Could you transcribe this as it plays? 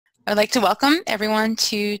I'd like to welcome everyone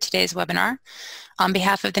to today's webinar. On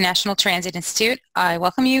behalf of the National Transit Institute, I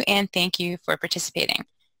welcome you and thank you for participating.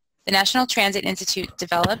 The National Transit Institute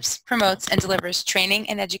develops, promotes, and delivers training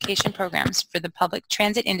and education programs for the public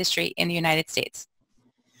transit industry in the United States.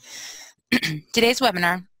 Today's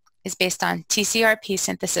webinar is based on TCRP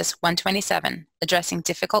Synthesis 127, Addressing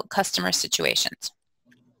Difficult Customer Situations.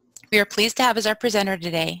 We are pleased to have as our presenter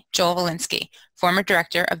today, Joel Volinski, former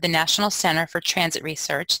director of the National Center for Transit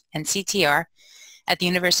Research, NCTR, at the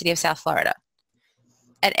University of South Florida.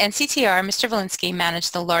 At NCTR, Mr. Volinski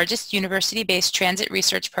managed the largest university-based transit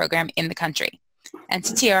research program in the country.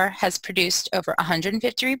 NCTR has produced over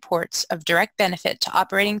 150 reports of direct benefit to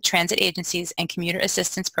operating transit agencies and commuter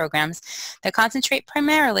assistance programs that concentrate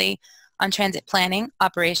primarily on transit planning,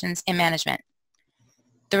 operations, and management.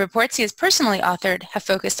 The reports he has personally authored have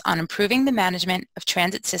focused on improving the management of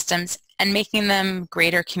transit systems and making them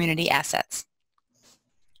greater community assets.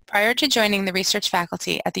 Prior to joining the research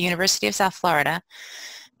faculty at the University of South Florida,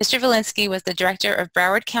 Mr. Volinski was the director of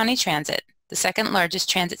Broward County Transit, the second largest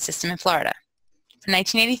transit system in Florida. From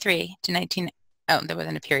 1983 to there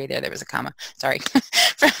wasn't a period there was a comma, sorry.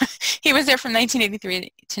 He was there from 1983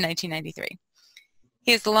 to 1993.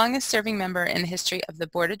 He is the longest serving member in the history of the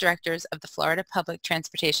Board of Directors of the Florida Public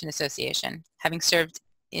Transportation Association, having served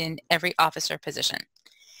in every officer position.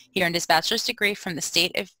 He earned his bachelor's degree from the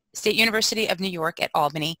State University of New York at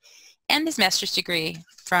Albany and his master's degree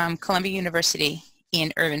from Columbia University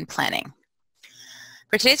in urban planning.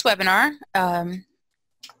 For today's webinar,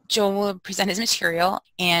 Joel will present his material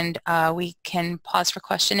and we can pause for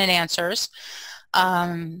question and answers.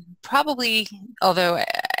 Probably, although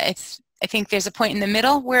I think there's a point in the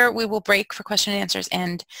middle where we will break for question and answers,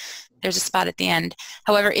 and there's a spot at the end.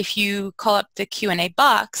 However, if you call up the Q&A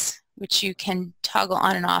box, which you can toggle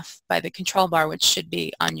on and off by the control bar, which should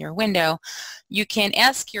be on your window, you can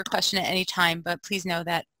ask your question at any time, but please know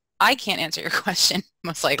that I can't answer your question,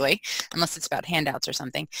 most likely, unless it's about handouts or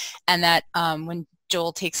something, and that when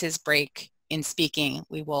Joel takes his break in speaking,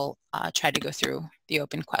 we will try to go through the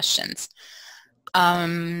open questions.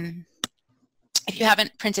 If you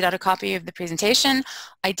haven't printed out a copy of the presentation,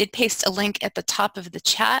 I did paste a link at the top of the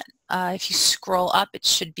chat. If you scroll up, it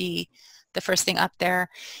should be the first thing up there.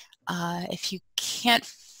 If you can't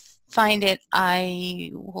find it, I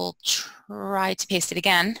will try to paste it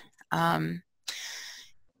again. And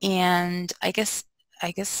I guess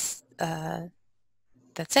that's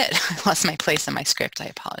it. I lost my place in my script. I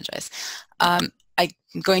apologize. I'm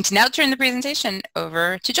going to now turn the presentation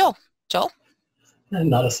over to Joel. Joel? And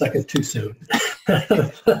not a second too soon.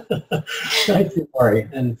 Thank you, Lori,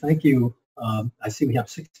 and thank you. I see we have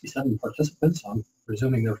 67 participants. I'm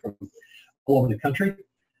presuming they're from all over the country,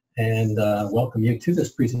 and welcome you to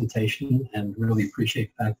this presentation, and really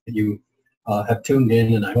appreciate the fact that you have tuned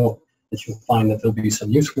in, and I hope that you'll find that there'll be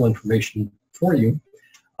some useful information for you.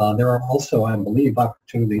 There are also, I believe,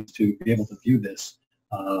 opportunities to be able to view this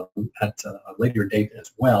at a later date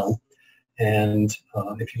as well. And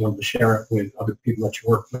if you want to share it with other people that you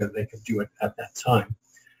work with, they can do it at that time.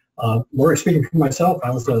 Lori, speaking for myself, I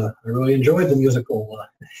really enjoyed the musical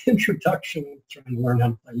introduction, trying to learn how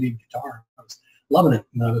to play lead guitar. I was loving it,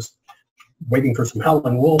 and I was waiting for some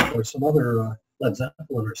Howlin' Wolf or some other Led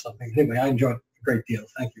Zeppelin or something. Anyway, I enjoyed it a great deal.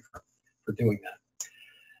 Thank you for doing that.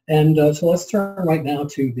 And so let's turn right now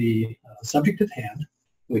to the subject at hand,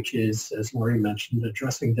 which is, as Lori mentioned,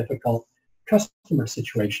 addressing difficult customer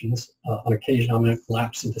situations. On occasion, I'm going to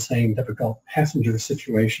collapse into saying difficult passenger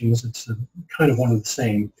situations. It's kind of one and the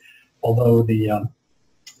same, although the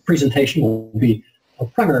presentation will be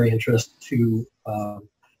of primary interest to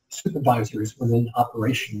supervisors within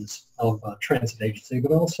operations of transit agency,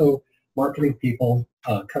 but also marketing people,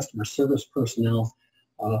 customer service personnel,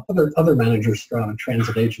 other managers throughout a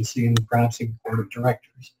transit agency, and perhaps even board of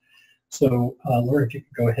directors. So, Laura, if you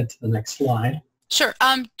could go ahead to the next slide. Sure.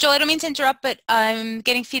 Joel, I don't mean to interrupt, but I'm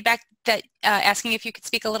getting feedback that asking if you could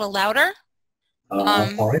speak a little louder. All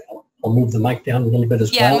right. I'll move the mic down a little bit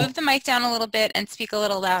as well. Yeah, move the mic down a little bit and speak a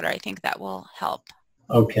little louder. I think that will help.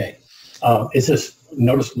 Okay. Is this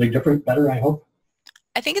noticeably different, better, I hope?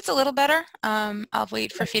 I think it's a little better. I'll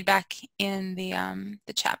wait for feedback in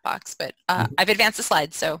the chat box, but I've advanced the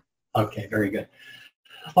slides, so. Okay, very good.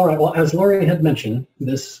 All right. Well, as Lori had mentioned,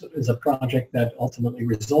 this is a project that ultimately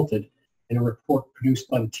resulted in a report produced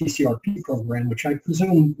by the TCRP program, which I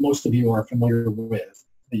presume most of you are familiar with.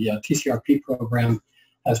 The TCRP program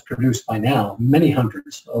has produced by now many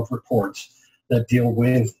hundreds of reports that deal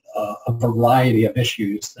with a variety of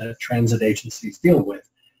issues that transit agencies deal with.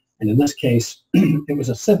 And in this case, it was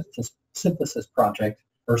a synthesis project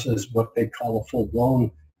versus what they call a full-blown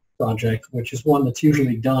project, which is one that's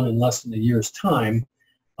usually done in less than a year's time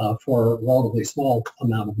for a relatively small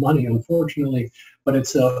amount of money, unfortunately. But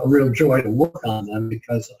it's a real joy to work on them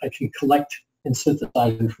because I can collect and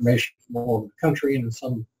synthesize information from all over the country and in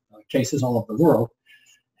some cases all over the world.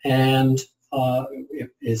 And it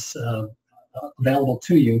is available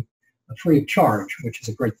to you free of charge, which is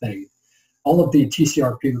a great thing. All of the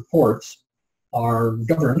TCRP reports are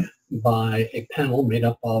governed by a panel made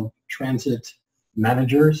up of transit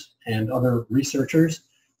managers and other researchers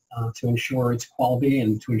to ensure its quality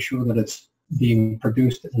and to ensure that it's being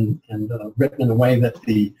produced and written in a way that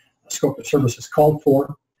the scope of service is called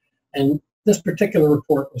for. And this particular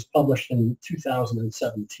report was published in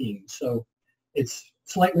 2017, so it's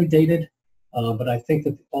slightly dated, but I think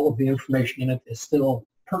that all of the information in it is still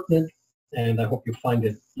pertinent, and I hope you find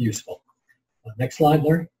it useful. Next slide,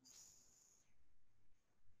 Larry.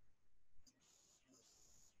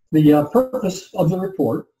 The purpose of the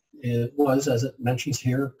report was, as it mentions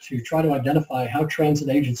here, to try to identify how transit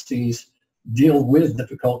agencies deal with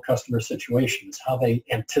difficult customer situations, how they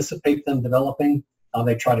anticipate them developing, how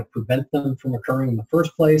they try to prevent them from occurring in the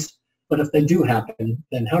first place. But if they do happen,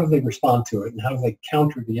 then how do they respond to it, and how do they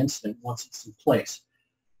counter the incident once it's in place?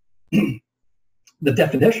 The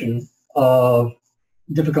definition of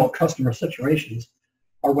difficult customer situations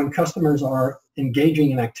are when customers are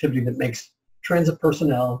engaging in activity that makes transit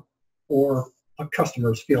personnel or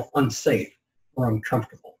customers feel unsafe or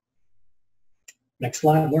uncomfortable. Next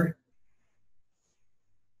slide, Lori.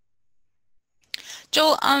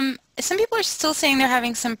 Joel, some people are still saying they're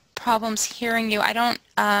having some problems hearing you. I don't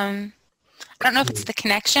know if it's the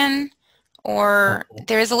connection or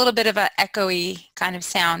there is a little bit of an echoey kind of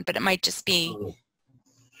sound, but it might just be,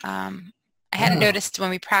 I hadn't noticed when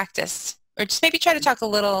we practiced. Or just maybe try to talk a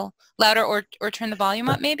little louder or turn the volume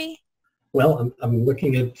up maybe? Well, I'm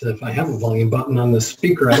looking at if I have a volume button on the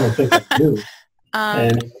speaker. I don't think I do.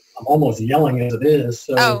 And I'm almost yelling as it is.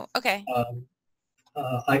 So, oh, okay.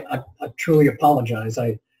 I truly apologize.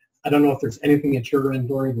 I don't know if there's anything at your end,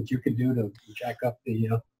 Dory, that you could do to jack up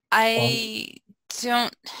the I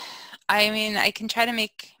can try to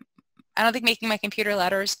make, I don't think making my computer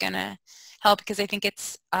louder is going to help because I think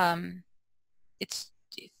it's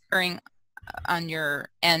occurring on your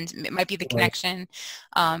end. It might be the connection.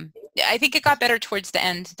 I think it got better towards the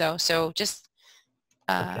end though, so just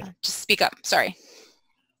speak up. Sorry.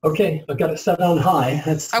 Okay, I've got it set on high.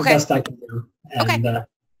 That's the best I can do. And,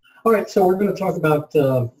 all right, so we're going to talk about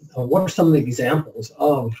what are some of the examples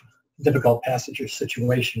of difficult passenger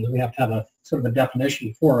situations. We have to have a sort of a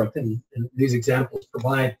definition for it, and these examples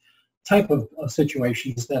provide type of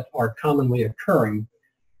situations that are commonly occurring.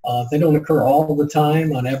 They don't occur all the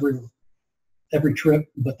time on every trip,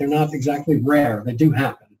 but they're not exactly rare. They do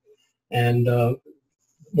happen. And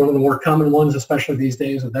one of the more common ones, especially these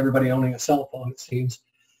days with everybody owning a cell phone, it seems,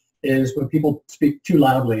 is when people speak too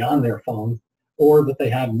loudly on their phone, or that they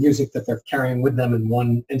have music that they're carrying with them in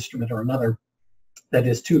one instrument or another that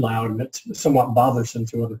is too loud and it's somewhat bothersome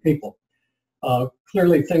to other people.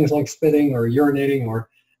 Clearly things like spitting or urinating or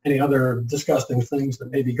any other disgusting things that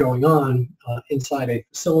may be going on inside a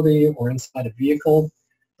facility or inside a vehicle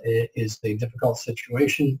is a difficult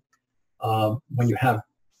situation. When you have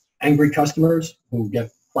angry customers who get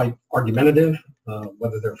quite argumentative,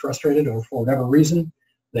 whether they're frustrated or for whatever reason,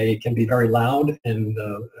 they can be very loud and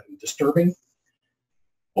disturbing.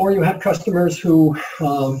 Or you have customers who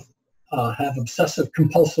have obsessive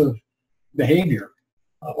compulsive behavior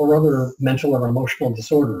or other mental or emotional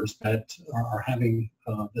disorders that are having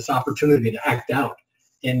this opportunity to act out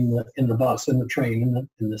in the bus, in the train,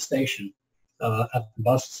 in the station, at the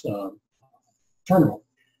bus terminal.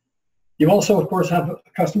 You also, of course, have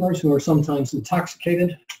customers who are sometimes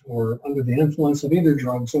intoxicated or under the influence of either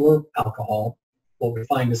drugs or alcohol. What we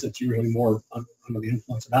find is it's usually more under the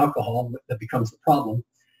influence of alcohol that becomes the problem.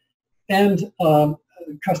 And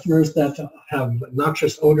customers that have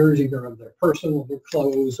noxious odors, either of their person or their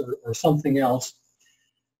clothes or something else.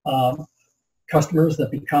 Customers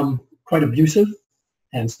that become quite abusive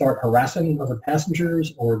and start harassing other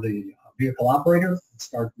passengers or the vehicle operator and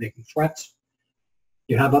start making threats.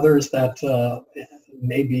 You have others that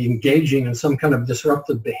may be engaging in some kind of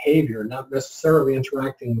disruptive behavior, not necessarily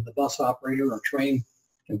interacting with the bus operator or train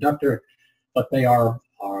conductor, but they are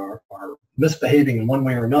misbehaving in one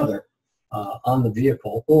way or another on the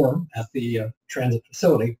vehicle or at the transit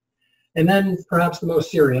facility. And then perhaps the most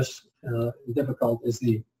serious and difficult is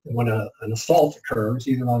when an assault occurs,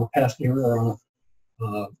 either on a passenger or on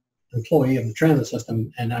an employee of the transit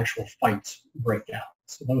system, and actual fights break out.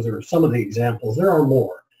 So those are some of the examples. There are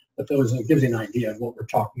more, but those gives you an idea of what we're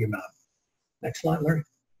talking about. Next slide, Larry.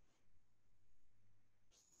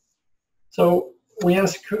 So we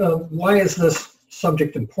ask, why is this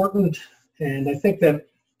subject important? And I think that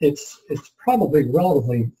it's probably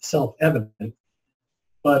relatively self-evident,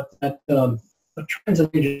 but that a transit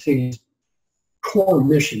agency's core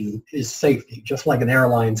mission is safety, just like an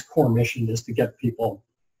airline's core mission is to get people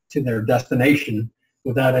to their destination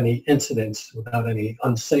without any incidents, without any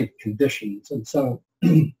unsafe conditions. And so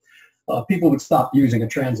people would stop using a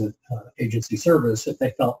transit agency service if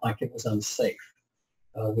they felt like it was unsafe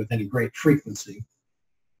with any great frequency.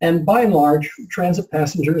 And by and large, transit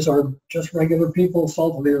passengers are just regular people,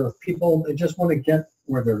 salt-of-the-earth people. They just want to get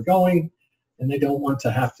where they're going, and they don't want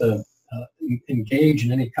to have to engage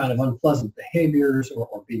in any kind of unpleasant behaviors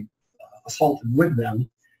or be assaulted with them.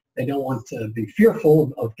 They don't want to be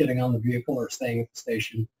fearful of getting on the vehicle or staying at the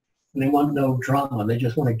station. And they want no drama. They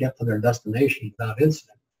just want to get to their destination without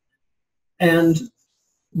incident. And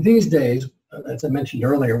these days, as I mentioned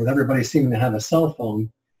earlier, with everybody seeming to have a cell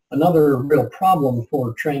phone, another real problem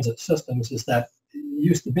for transit systems is that it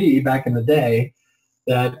used to be, back in the day,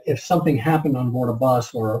 that if something happened on board a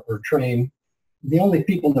bus or train, the only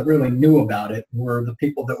people that really knew about it were the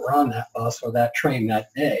people that were on that bus or that train that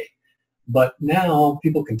day. But now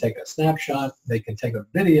people can take a snapshot, they can take a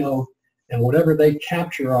video, and whatever they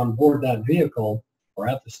capture on board that vehicle or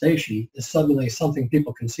at the station is suddenly something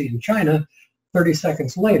people can see in China 30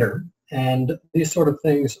 seconds later. And these sort of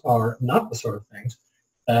things are not the sort of things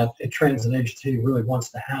that a transit agency really wants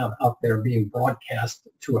to have out there being broadcast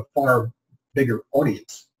to a far bigger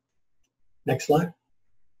audience. Next slide.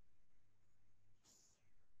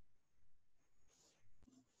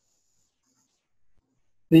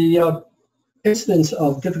 The incidence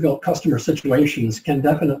of difficult customer situations can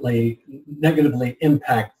definitely negatively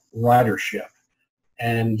impact ridership.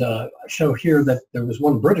 And I show here that there was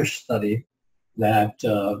one British study that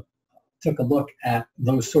took a look at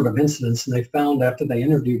those sort of incidents, and they found after they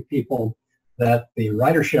interviewed people that the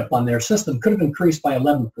ridership on their system could have increased by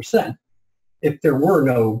 11% if there were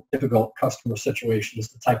no difficult customer situations,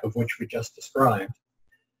 the type of which we just described.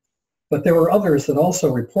 But there were others that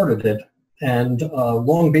also reported it, and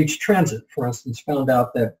Long Beach Transit, for instance, found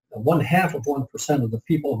out that 0.5% of the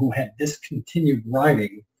people who had discontinued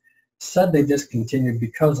riding said they discontinued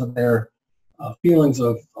because of their feelings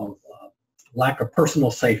of lack of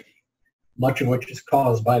personal safety, much of which is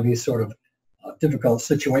caused by these sort of difficult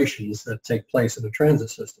situations that take place in the transit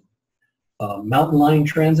system. Mountain Line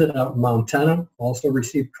Transit out in Montana also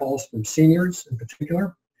received calls from seniors in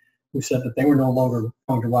particular, who said that they were no longer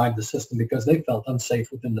going to ride the system because they felt unsafe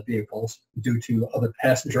within the vehicles due to other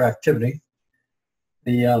passenger activity.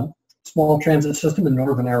 The small transit system in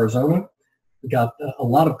northern Arizona got a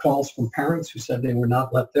lot of calls from parents who said they would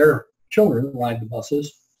not let their children ride the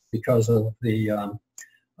buses because of the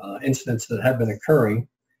incidents that had been occurring.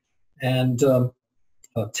 And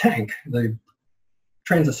Tank, the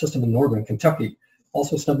transit system in northern Kentucky,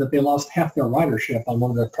 also said that they lost half their ridership on one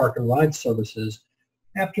of their park and ride services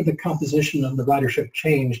after the composition of the ridership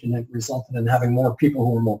changed, and it resulted in having more people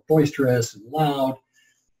who were more boisterous and loud.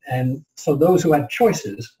 And so those who had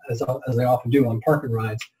choices, as they often do on park and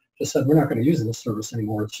rides, just said, we're not going to use this service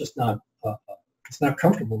anymore. It's just not, it's not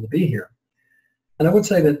comfortable to be here. And I would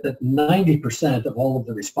say that 90% of all of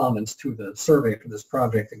the respondents to the survey for this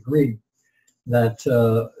project agreed that,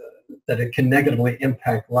 that it can negatively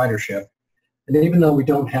impact ridership. And even though we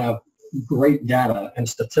don't have great data and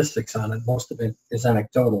statistics on it, most of it is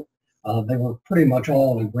anecdotal, they were pretty much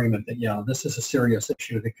all in agreement that, yeah, this is a serious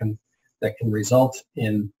issue that can result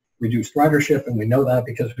in reduced ridership, and we know that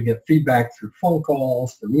because we get feedback through phone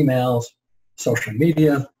calls, through emails, social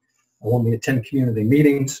media, when we attend community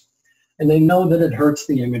meetings, and they know that it hurts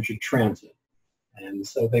the image of transit. And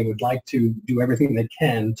so they would like to do everything they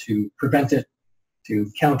can to prevent it,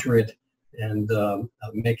 to counter it, and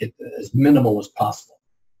make it as minimal as possible.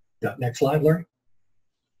 Yeah, next slide, Larry.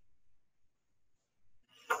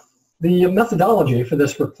 The methodology for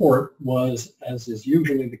this report was, as is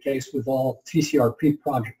usually the case with all TCRP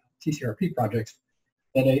projects,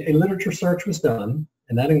 that a literature search was done,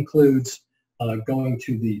 and that includes going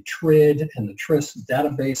to the TRID and the TRIS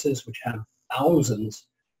databases, which have thousands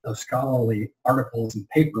of scholarly articles and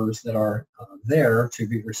papers that are there to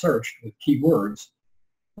be researched with keywords.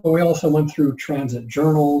 But we also went through transit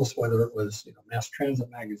journals, whether it was Mass Transit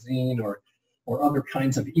Magazine or other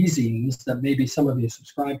kinds of e-zines that maybe some of you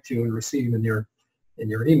subscribe to and receive in your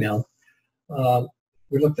email.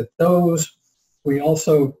 We looked at those. We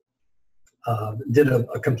also did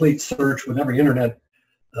a complete search with every internet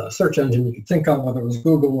search engine you could think of, whether it was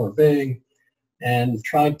Google or Bing, and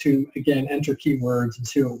tried to, again, enter keywords and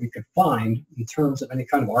see what we could find in terms of any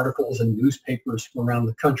kind of articles and newspapers from around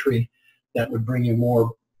the country that would bring you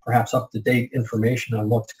more perhaps up-to-date information on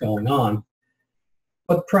what's going on.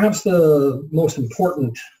 But perhaps the most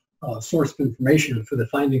important source of information for the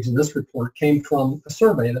findings in this report came from a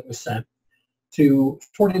survey that was sent to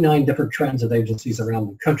 49 different transit agencies around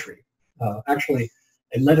the country. Actually,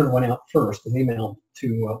 a letter went out first, an email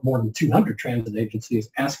to more than 200 transit agencies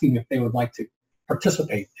asking if they would like to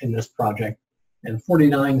participate in this project, and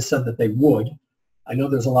 49 said that they would. I know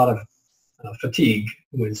there's a lot of fatigue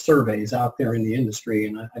with surveys out there in the industry,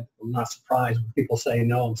 and I'm not surprised when people say,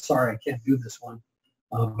 no, I'm sorry, I can't do this one,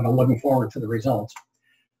 but I'm looking forward to the results.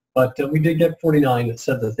 But we did get 49 that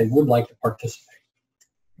said that they would like to participate.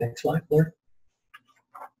 Next slide, Lori.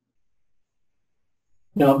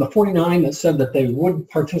 Now, the 49 that said that they would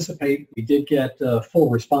participate, we did get full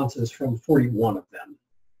responses from 41 of them.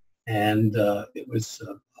 And it was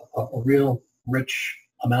a real rich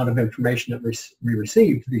amount of information that we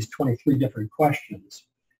received, these 23 different questions.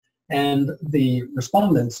 And the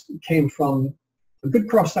respondents came from a good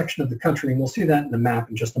cross-section of the country, and we'll see that in the map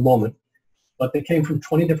in just a moment. But they came from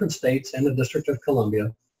 20 different states and the District of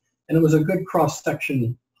Columbia. And it was a good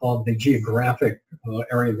cross-section of the geographic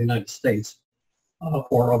area of the United States.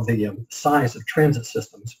 Or of the size of transit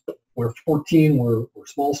systems, where 14 were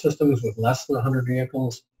small systems with less than 100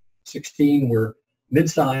 vehicles, 16 were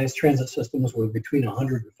mid-sized transit systems with between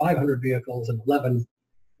 100 and 500 vehicles, and 11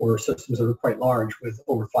 were systems that were quite large with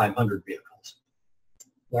over 500 vehicles.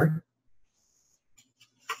 Larry?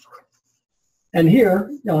 And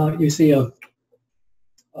here you see a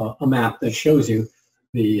map that shows you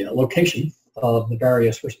the location of the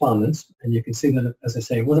various respondents, and you can see that, as I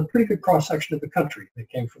say, it was a pretty good cross-section of the country. They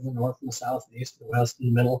came from the north and the south, the east, the west, and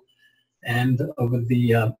the middle, and with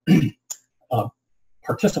the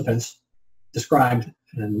participants described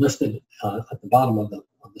and listed at the bottom of the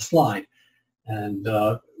slide. And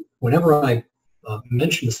whenever I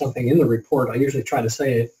mention something in the report, I usually try to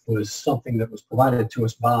say it was something that was provided to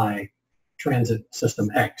us by Transit System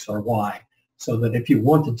X or Y, so that if you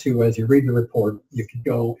wanted to, as you read the report, you could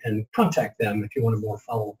go and contact them if you wanted more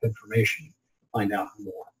follow-up information to find out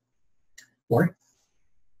more. Lori?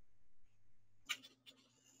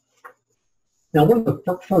 Now, one of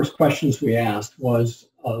the first questions we asked was,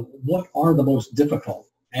 what are the most difficult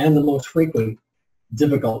and the most frequent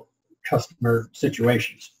difficult customer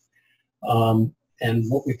situations?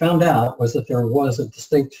 And what we found out was that there was a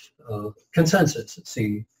distinct consensus, it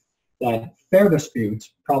seemed, that fare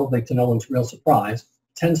disputes, probably to no one's real surprise,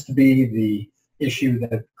 tends to be the issue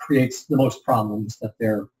that creates the most problems that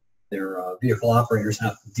their vehicle operators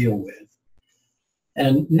have to deal with.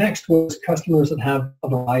 And next was customers that have a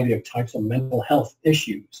variety of types of mental health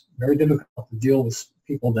issues. Very difficult to deal with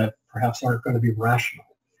people that perhaps aren't going to be rational.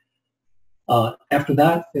 After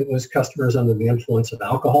that, it was customers under the influence of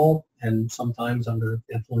alcohol and sometimes under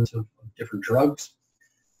the influence of different drugs.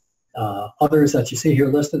 Others that you see here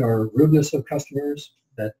listed are rudeness of customers,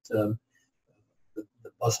 that the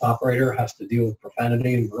bus operator has to deal with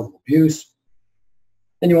profanity and verbal abuse.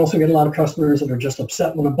 And you also get a lot of customers that are just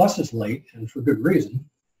upset when a bus is late, and for good reason,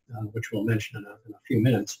 which we'll mention in a few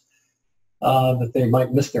minutes, that they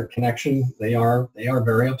might miss their connection. They are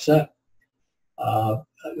very upset.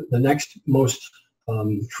 The next most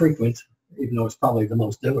frequent, even though it's probably the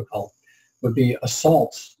most difficult, would be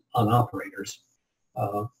assaults on operators.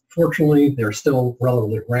 Fortunately, they're still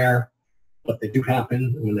relatively rare, but they do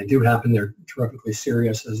happen. And when they do happen, they're terrifically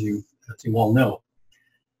serious, as you all know.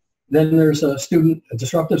 Then there's a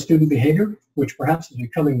disruptive student behavior, which perhaps is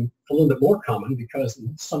becoming a little bit more common because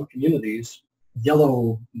in some communities,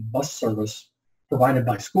 yellow bus service provided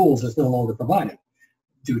by schools is no longer provided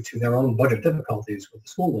due to their own budget difficulties with the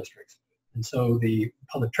school districts. And so the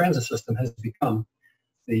public transit system has become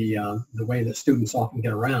the way that students often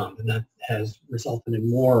get around, and that has resulted in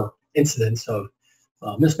more incidents of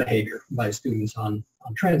misbehavior by students on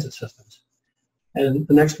transit systems. And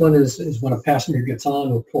the next one is when a passenger gets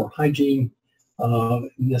on with poor hygiene. And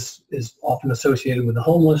this is often associated with the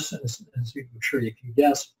homeless, as I'm sure you can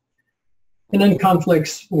guess. And then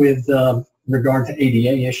conflicts with regard to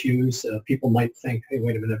ADA issues. People might think, hey,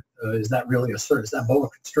 wait a minute, is that boa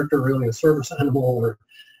constrictor really a service animal?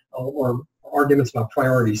 Or arguments about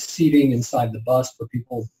priority seating inside the bus for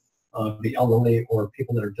people, the elderly or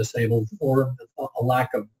people that are disabled, or a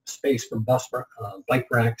lack of space for bike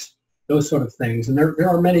racks, those sort of things. And there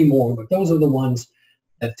are many more, but those are the ones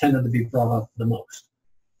that tended to be brought up the most.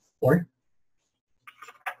 Lori?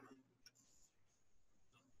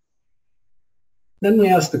 Then we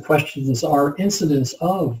asked the questions, are incidents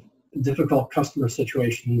of difficult customer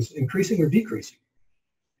situations increasing or decreasing?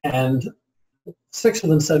 And 6 of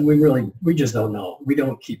them said, we just don't know. We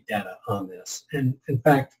don't keep data on this. And in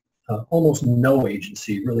fact, almost no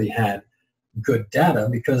agency really had good data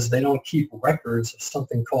because they don't keep records of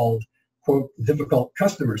something called, quote, difficult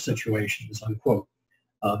customer situations, unquote.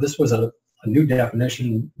 This was a new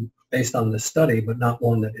definition based on this study, but not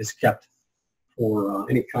one that is kept for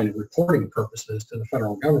any kind of reporting purposes to the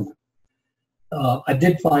federal government. I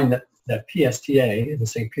did find that PSTA in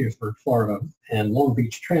St. Petersburg, Florida, and Long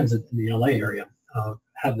Beach Transit in the LA area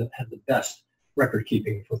had the best record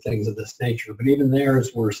keeping for things of this nature, but even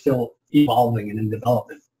theirs were still evolving and in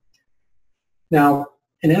development. Now,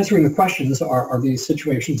 in answering the questions, are these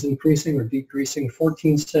situations increasing or decreasing?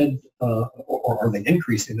 14 said, or are they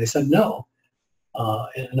increasing? They said no.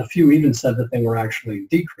 And a few even said that they were actually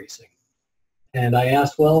decreasing. And I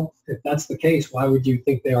asked, well, if that's the case, why would you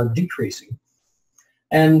think they are decreasing?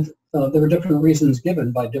 And there were different reasons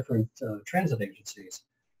given by different transit agencies.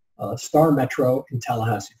 Star Metro in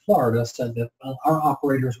Tallahassee, Florida said that, well, our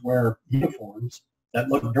operators wear uniforms that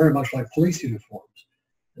look very much like police uniforms.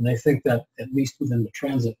 And they think that at least within the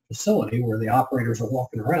transit facility where the operators are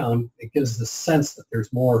walking around, it gives the sense that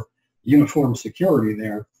there's more uniform security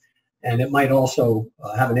there. And it might also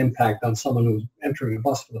have an impact on someone who's entering a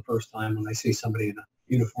bus for the first time when they see somebody in a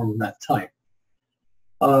uniform of that type.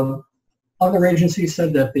 Other agencies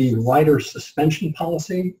said that the rider suspension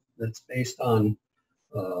policy that's based on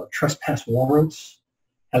trespass warrants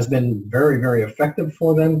has been very, very effective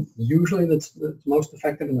for them. Usually that's most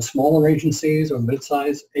effective in the smaller agencies or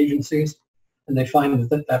mid-sized agencies. And they find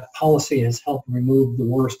that policy has helped remove the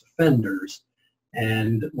worst offenders.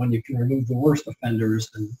 And when you can remove the worst offenders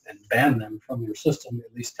and ban them from your system,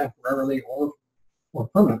 at least temporarily or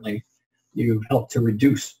permanently, you've helped to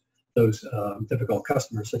reduce those difficult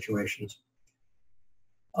customer situations.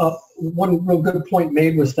 One real good point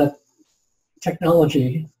made was that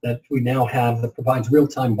technology that we now have that provides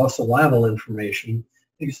real-time bus arrival information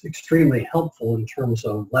is extremely helpful in terms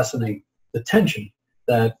of lessening the tension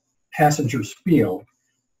that passengers feel.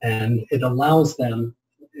 And it allows them,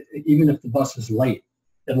 even if the bus is late,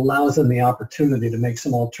 it allows them the opportunity to make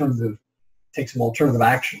take some alternative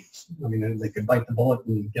actions. I mean, they could bite the bullet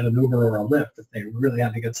and get an Uber or a Lyft if they really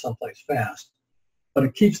had to get someplace fast. But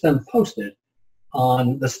it keeps them posted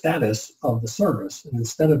on the status of the service. And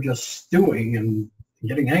instead of just stewing and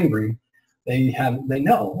getting angry, they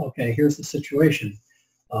know, okay, here's the situation.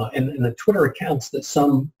 And the Twitter accounts that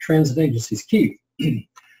some transit agencies keep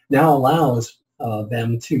now allows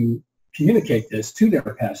them to communicate this to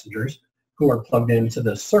their passengers who are plugged into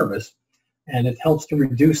the service. And it helps to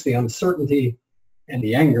reduce the uncertainty and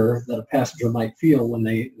the anger that a passenger might feel when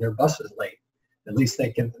their bus is late. At least they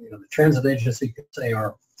can, the transit agency could say,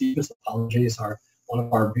 our deepest apologies, one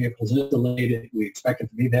of our vehicles is delayed, we expect it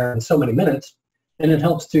to be there in so many minutes, and it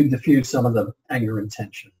helps to diffuse some of the anger and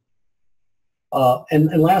tension.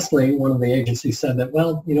 And lastly, one of the agencies said that,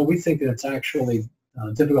 well, we think that it's actually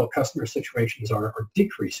difficult customer situations are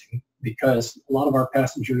decreasing because a lot of our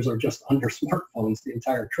passengers are just under smartphones the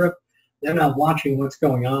entire trip. They're not watching what's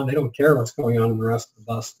going on. They don't care what's going on in the rest of the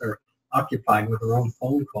bus. They're occupied with their own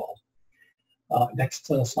phone calls. Next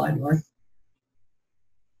slide, Laurie.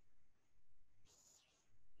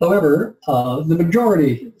 However,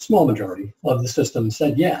 the small majority of the system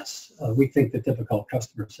said yes. We think that difficult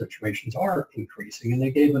customer situations are increasing, and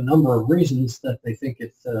they gave a number of reasons that they think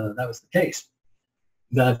that was the case.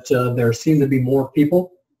 That there seem to be more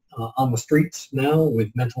people on the streets now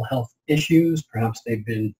with mental health issues. Perhaps they've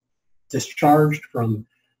been discharged from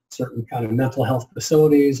certain kind of mental health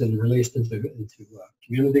facilities and released into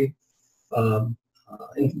community,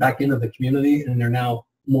 back into the community, and they're now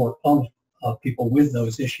more of people with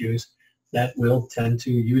those issues that will tend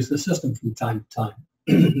to use the system from time to time.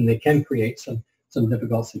 And they can create some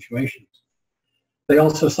difficult situations. They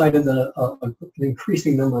also cited an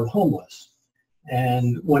increasing number of homeless.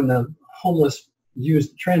 And when the homeless use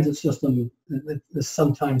the transit system, this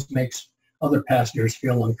sometimes makes other passengers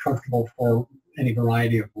feel uncomfortable for any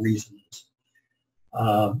variety of reasons.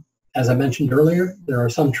 As I mentioned earlier, there are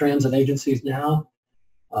some transit agencies now,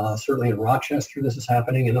 certainly in Rochester this is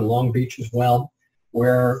happening, and in Long Beach as well,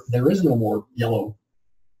 where there is no more yellow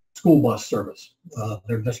school bus service.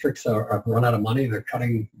 Their districts are run out of money. They're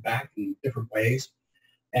cutting back in different ways.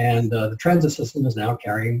 And the transit system is now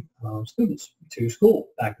carrying students to school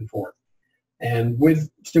back and forth. And with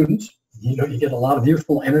students, you get a lot of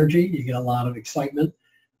youthful energy. You get a lot of excitement.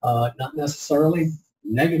 Not necessarily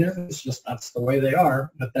negative. It's just that's the way they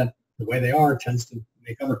are. But the way they are tends to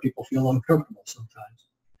make other people feel uncomfortable sometimes.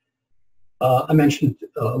 I mentioned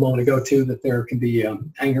a moment ago, too, that there can be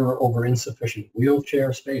anger over insufficient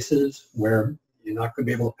wheelchair spaces where you're not going to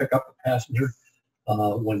be able to pick up a passenger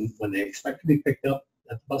when they expect to be picked up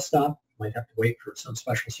at the bus stop, might have to wait for some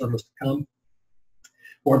special service to come,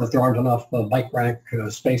 or that there aren't enough bike rack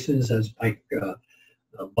spaces as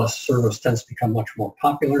bus service tends to become much more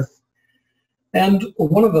popular. And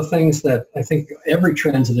one of the things that I think every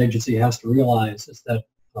transit agency has to realize is that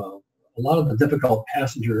a lot of the difficult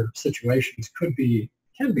passenger situations can be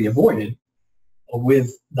avoided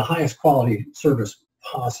with the highest quality service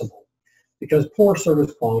possible, because poor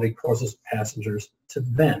service quality causes passengers to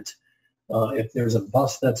vent. If there's a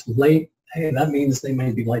bus that's late, hey, that means they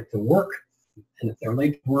may be late to work. And if they're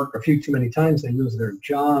late to work a few too many times, they lose their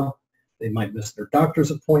job. They might miss their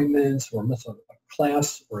doctor's appointments or miss a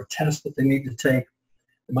class or a test that they need to take.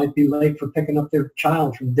 They might be late for picking up their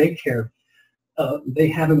child from daycare. They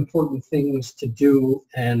have important things to do,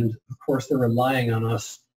 and of course they're relying on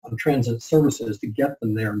us, on transit services, to get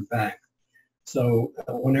them there and back. So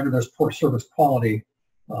whenever there's poor service quality,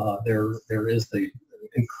 there is the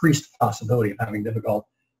increased possibility of having difficult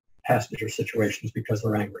passenger situations because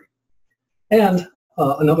they're angry. And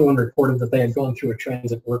another one reported that they had gone through a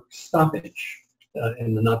transit work stoppage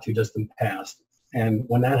in the not too distant past. And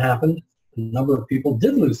when that happened, a number of people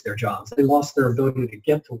did lose their jobs. They lost their ability to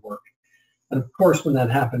get to work. And of course, when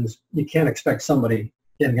that happens, you can't expect somebody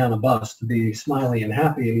getting on a bus to be smiley and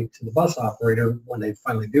happy to the bus operator when they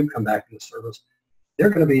finally do come back into service. They're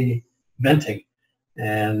going to be venting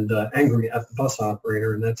and angry at the bus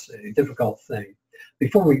operator, and that's a difficult thing.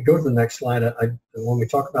 Before we go to the next slide, when we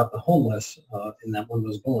talk about the homeless in that one of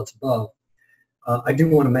those bullets above, I do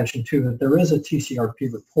want to mention too that there is a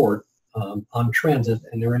TCRP report on transit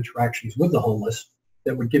and their interactions with the homeless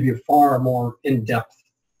that would give you far more in-depth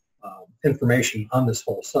information on this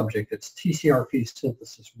whole subject. It's TCRP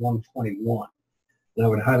Synthesis 121. And I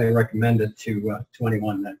would highly recommend it to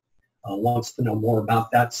anyone that wants to know more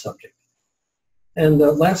about that subject. And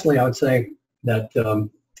lastly, I would say that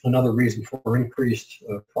another reason for increased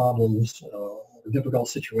problems or difficult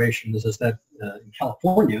situations is that in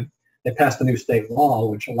California, they passed a new state law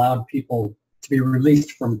which allowed people to be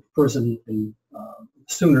released from prison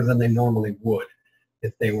sooner than they normally would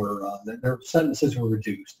if they were, their sentences were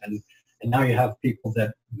reduced. And now you have people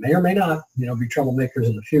that may or may not, be troublemakers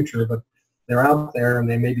in the future, but they're out there and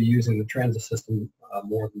they may be using the transit system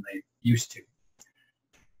more than they used to.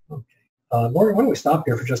 Okay. Lori, why don't we stop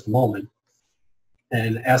here for just a moment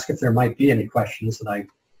and ask if there might be any questions that I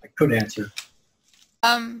could answer.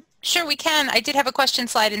 Sure, we can. I did have a question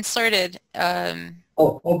slide inserted.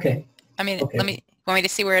 Oh, okay. I mean, okay. Want me to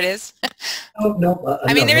see where it is? Oh, no.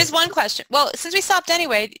 I mean, no, there is one question. Well, since we stopped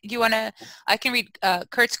anyway, do you want to, I can read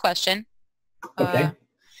Kurt's question. Okay.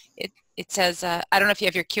 It says, I don't know if you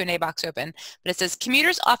have your Q&A box open, but it says,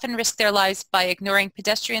 commuters often risk their lives by ignoring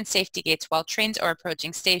pedestrian safety gates while trains are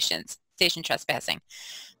approaching station trespassing.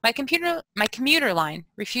 My commuter line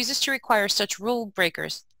refuses to require such rule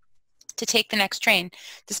breakers to take the next train,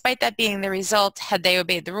 despite that being the result had they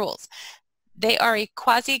obeyed the rules. They are a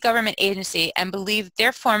quasi-government agency and believe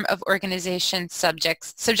their form of organization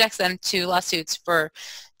subjects them to lawsuits for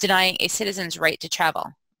denying a citizen's right to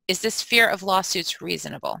travel. Is this fear of lawsuits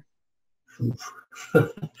reasonable?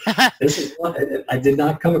 This is one, I did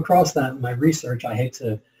not come across that in my research. I hate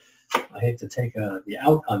to take the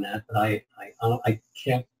out on that, but I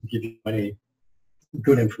can't give you any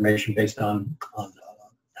good information based on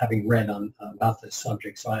having read about this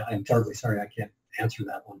subject. So I'm terribly sorry I can't answer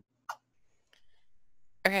that one.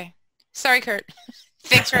 Okay. Sorry, Kurt.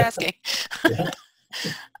 Thanks for asking. Yeah.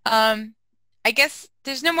 I guess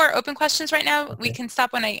there's no more open questions right now. Okay. We can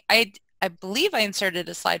stop when I believe I inserted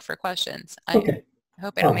a slide for questions. Okay. I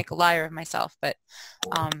hope I don't make a liar of myself, but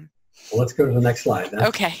well, let's go to the next slide then.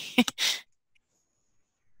 Okay.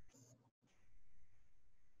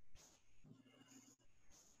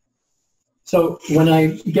 So when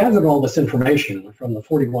I gathered all this information from the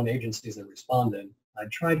 41 agencies that responded, I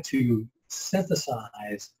tried to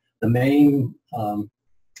synthesize the main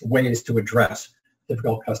ways to address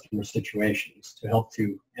difficult customer situations, to help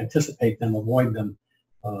to anticipate them, avoid them,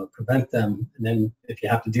 prevent them, and then if you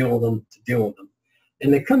have to deal with them, to deal with them.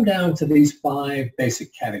 And they come down to these 5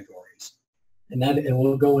 basic categories. And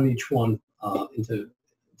we'll go in each one into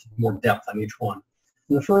more depth on each one.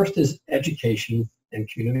 And the first is education and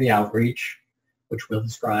community outreach, which we'll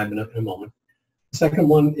describe in a moment. The second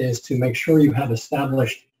one is to make sure you have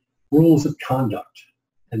established rules of conduct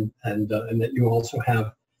and that you also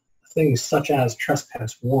have things such as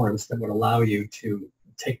trespass warrants that would allow you to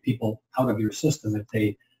take people out of your system if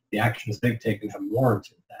the actions they've taken have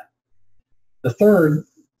warranted that. The third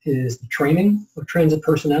is the training of transit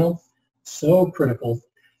personnel, so critical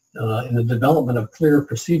in the development of clear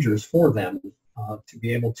procedures for them to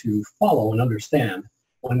be able to follow and understand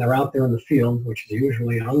when they're out there in the field, which is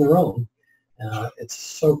usually on their own, it's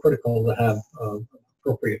so critical to have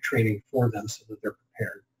appropriate training for them so that they're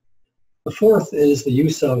prepared. The fourth is the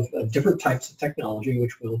use of different types of technology,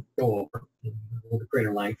 which we'll go over in a little bit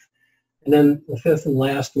greater length. And then the fifth and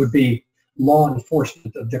last would be law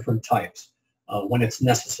enforcement of different types when it's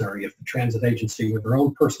necessary, if the transit agency with their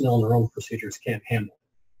own personnel and their own procedures can't handle it.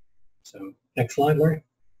 So next slide, Larry.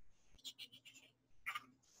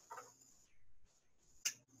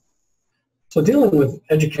 So dealing with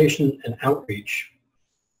education and outreach,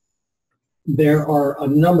 there are a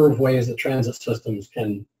number of ways that transit systems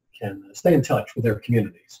can stay in touch with their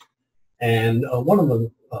communities. And one of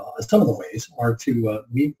them, some of the ways are to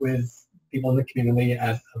meet with people in the community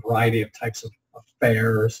at a variety of types of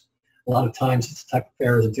fairs. A lot of times it's type of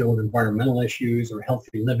fairs that deal with environmental issues or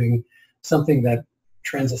healthy living, something that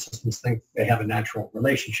transit systems think they have a natural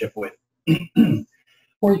relationship with.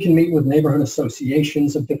 Or you can meet with neighborhood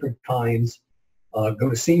associations of different kinds, go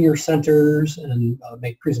to senior centers and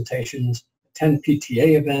make presentations, attend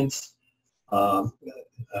PTA events,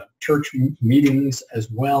 church meetings as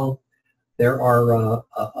well. There are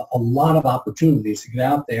a lot of opportunities to get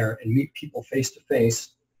out there and meet people face to face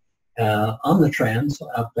on the trans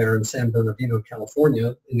out there in San Bernardino,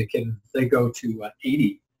 California, indicated that they go to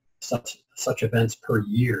 80 such events per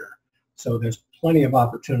year. So there's plenty of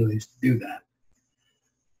opportunities to do that.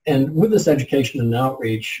 And with this education and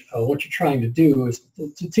outreach, what you're trying to do is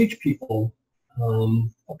to teach people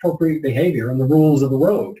appropriate behavior and the rules of the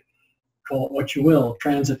road. Call it what you will,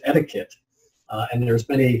 transit etiquette. And there's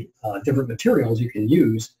many different materials you can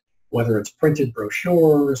use, whether it's printed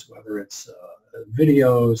brochures, whether it's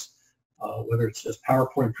videos, whether it's just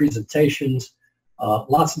PowerPoint presentations,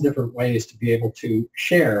 lots of different ways to be able to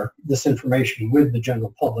share this information with the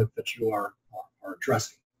general public that you are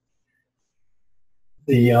addressing.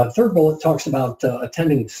 The third bullet talks about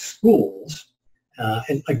attending schools,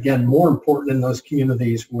 and again, more important in those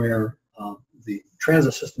communities where the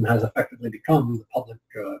transit system has effectively become the public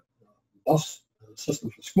bus system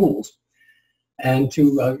for schools, and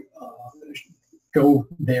to go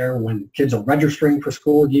there when kids are registering for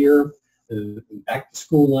school year, back to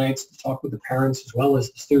school nights, to talk with the parents as well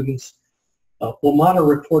as the students. WMATA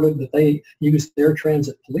reported that they used their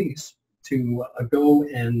transit police to go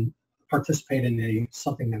and participate in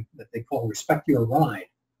something that they call Respect Your Ride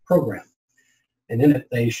program. And in it,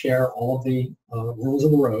 they share all of the rules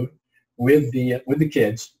of the road with the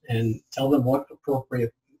kids and tell them what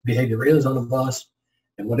appropriate behavior is on a bus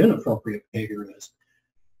and what inappropriate behavior is.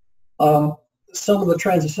 Some of the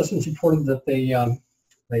transit systems reported that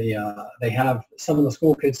they have some of the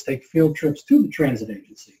school kids take field trips to the transit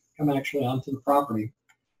agency, come actually onto the property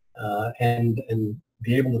and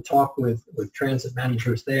be able to talk with transit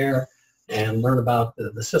managers there and learn about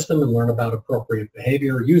the system and learn about appropriate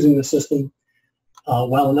behavior using the system.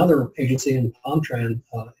 While another agency in Palm-Tran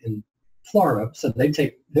in Florida said they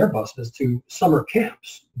take their buses to summer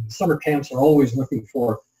camps. Summer camps are always looking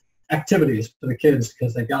for activities for the kids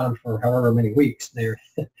because they've got them for however many weeks. They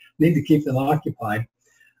need to keep them occupied,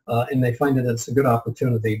 and they find that it's a good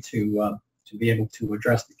opportunity to be able to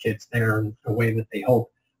address the kids there in a way that they hope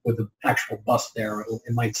with the actual bus there,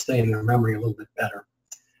 it might stay in their memory a little bit better.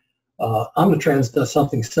 Omnitrans does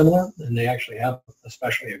something similar, and they actually have a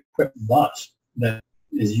specially equipped bus that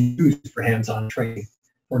is used for hands-on training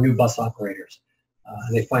for new bus operators.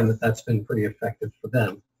 And they find that that's been pretty effective for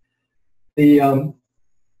them. The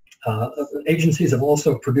agencies have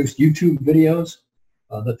also produced YouTube videos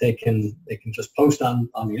that they can just post on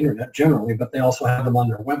the internet generally, but they also have them on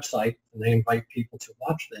their website, and they invite people to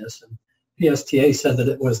watch this. And PSTA said that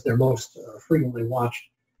it was their most frequently watched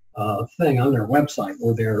thing on their website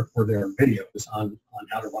were their videos on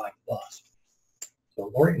how to ride the bus. So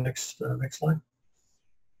Lori, next slide.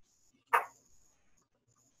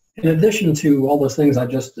 In addition to all those things I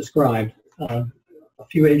just described, a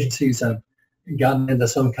few agencies have gotten into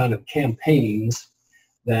some kind of campaigns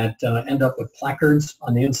that end up with placards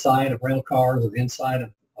on the inside of rail cars or the inside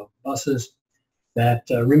of buses that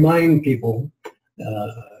remind people,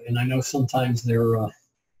 and I know sometimes they're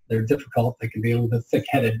difficult, they can be a little bit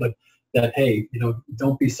thick-headed, but that, hey,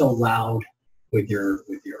 don't be so loud with your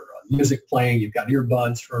music playing. You've got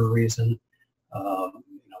earbuds for a reason.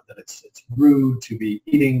 That it's rude to be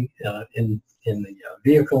eating in the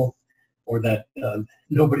vehicle, or that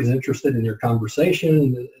nobody's interested in your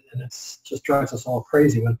conversation, and it just drives us all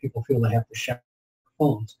crazy when people feel they have to share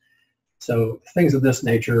phones. So things of this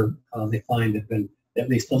nature, they find have been at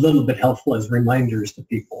least a little bit helpful as reminders to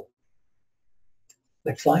people.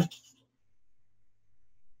 Next slide.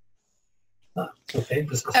 Okay,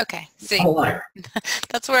 this is Okay, see, a liar.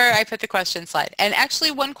 that's where I put the question slide. And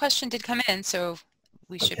actually one question did come in, so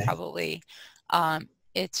we should Okay. probably,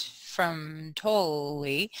 it's from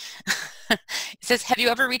Tolly. It says, have you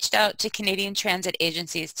ever reached out to Canadian transit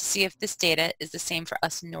agencies to see if this data is the same for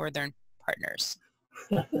us northern partners?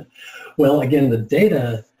 Well, again, the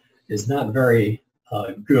data is not very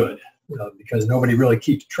good because nobody really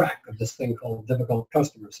keeps track of this thing called difficult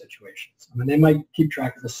customer situations. I mean, they might keep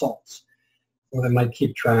track of assaults, or they might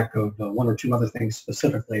keep track of one or two other things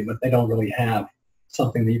specifically, but they don't really have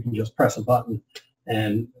something that you can just press a button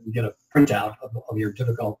and get a printout of your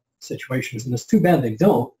difficult situations. And it's too bad they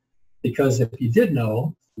don't, because if you did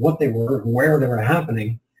know what they were, where they were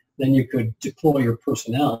happening, then you could deploy your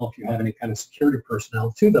personnel, if you have any kind of security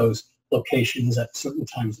personnel, to those locations at certain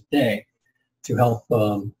times of day to help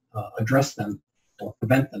address them or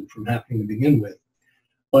prevent them from happening to begin with.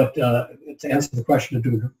 But to answer the question,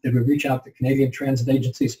 did we reach out to Canadian transit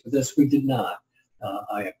agencies for this? We did not.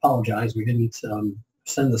 I apologize. We didn't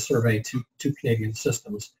send the survey to Canadian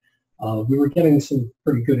systems. We were getting some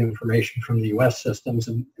pretty good information from the U.S. systems,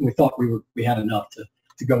 and we thought we had enough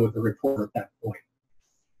to go with the report at that point.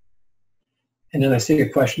 And then I see a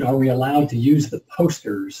question, are we allowed to use the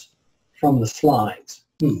posters from the slides?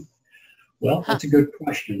 Well, that's a good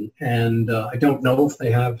question. And I don't know if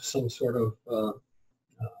they have some sort of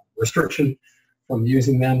restriction from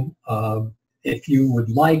using them. If you would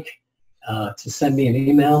like to send me an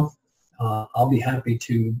email, I'll be happy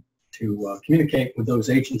to communicate with those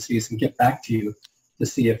agencies and get back to you to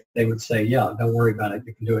see if they would say, yeah, don't worry about it,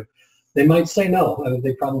 you can do it. They might say no.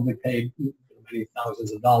 They probably paid many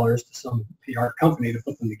thousands of dollars to some PR company to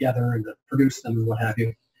put them together and to produce them and what have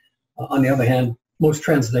you. On the other hand, most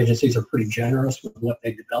transit agencies are pretty generous with what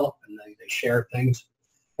they develop, and they share things.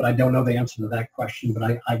 But I don't know the answer to that question,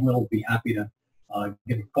 but I will be happy to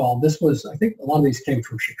give a call. This was, I think a lot of these came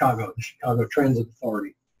from Chicago, the Chicago Transit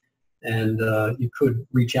Authority. And you could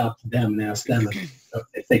reach out to them and ask them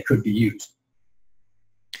if they could be used.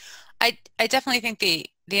 I definitely think the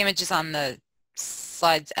images on the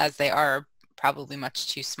slides as they are probably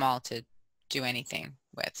much too small to do anything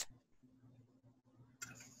with.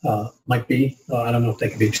 Might be. I don't know if they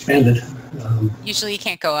can be expanded. Usually you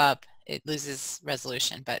can't go up. It loses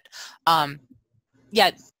resolution. But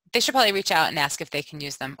yeah, they should probably reach out and ask if they can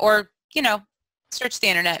use them. Or, you know, search the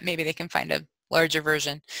internet. Maybe they can find a larger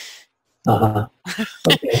version. Okay.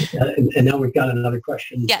 And now we've got another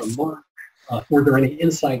question from Mark. Were there any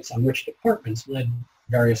insights on which departments led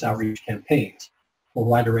various outreach campaigns for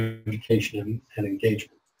wider education and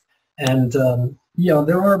engagement? And yeah,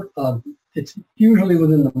 there are, it's usually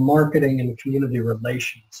within the marketing and community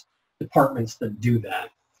relations departments that do that.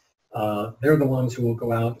 They're the ones who will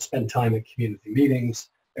go out and spend time at community meetings.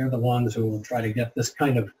 They're the ones who will try to get this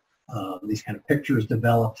kind of, these kind of pictures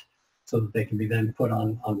developed so that they can be then put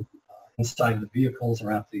on inside the vehicles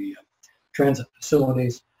or at the transit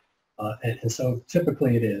facilities. And so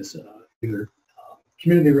typically it is either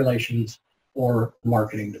community relations or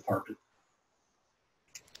marketing department.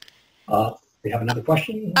 We have another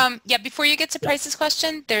question? Yeah, before you get to Price's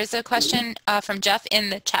question, there's a question from Jeff in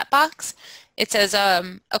the chat box. It says,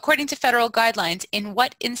 according to federal guidelines, in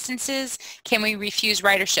what instances can we refuse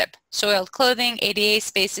ridership? Soiled clothing, ADA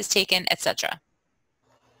spaces taken, etc.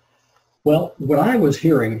 Well, what I was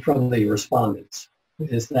hearing from the respondents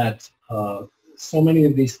is that so many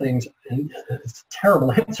of these things, and it's a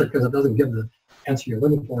terrible answer because it doesn't give the answer you're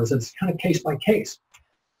looking for, is it's kind of case by case.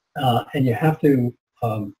 And you have to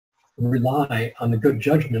rely on the good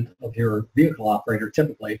judgment of your vehicle operator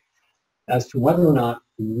typically as to whether or not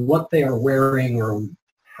what they are wearing or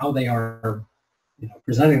how they are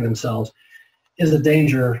presenting themselves is a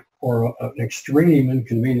danger or an extreme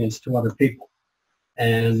inconvenience to other people.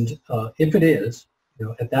 And if it is,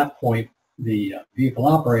 at that point, the vehicle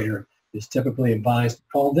operator is typically advised to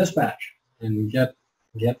call dispatch and get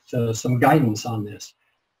some guidance on this,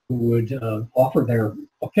 who would offer their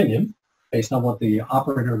opinion based on what the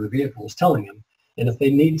operator of the vehicle is telling them. And if they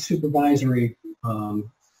need supervisory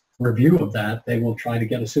review of that, they will try to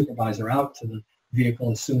get a supervisor out to the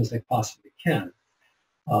vehicle as soon as they possibly can.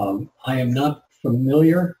 I am not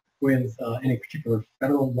familiar with any particular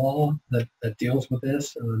federal law that deals with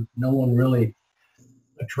this. No one really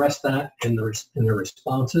addressed that in their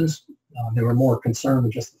responses. They were more concerned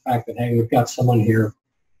with just the fact that, hey, we've got someone here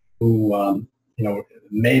who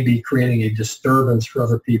may be creating a disturbance for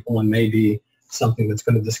other people and may be something that's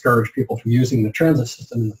going to discourage people from using the transit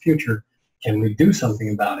system in the future. Can we do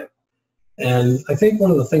something about it? And I think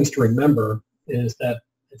one of the things to remember is that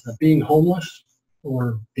being homeless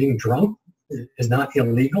or being drunk is not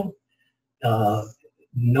illegal.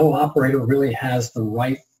 no operator really has the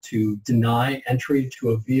right to deny entry to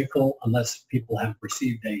a vehicle unless people have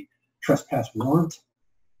received a trespass warrant.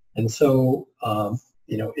 And so,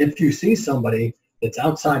 if you see somebody that's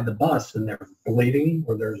outside the bus and they're bleeding,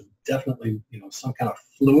 or there's definitely, some kind of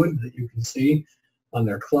fluid that you can see on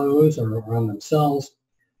their clothes or on themselves,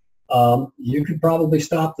 you could probably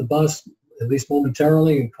stop the bus, at least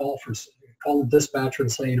momentarily, and call the dispatcher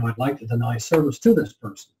and say, I'd like to deny service to this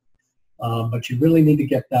person. But you really need to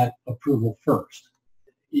get that approval first.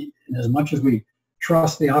 And as much as we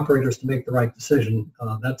trust the operators to make the right decision,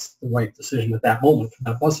 that's the right decision at that moment for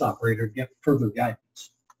that bus operator to get further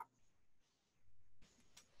guidance.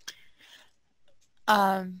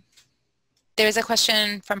 There's a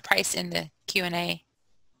question from Price in the Q&A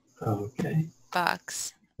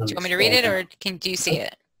box. Do you want me to read it, or do you see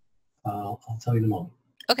it? I'll tell you in a moment.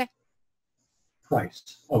 Okay.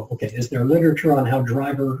 Price. Oh, okay. Is there literature on how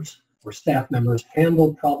drivers or staff members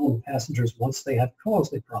handle problem passengers once they have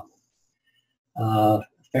caused a problem?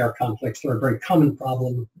 Fare conflicts are a very common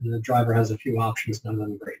problem. The driver has a few options, none of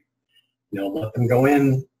them great. Let them go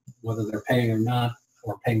in, whether they're paying or not,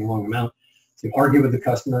 or paying the wrong amount, to argue with the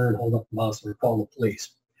customer and hold up the bus or call the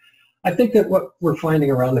police. I think that what we're finding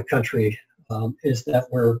around the country is that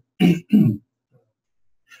we're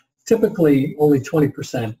typically only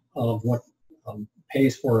 20% of what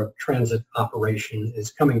pays for a transit operation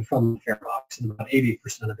is coming from the fare box, and about 80%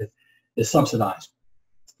 of it is subsidized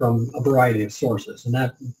from a variety of sources. And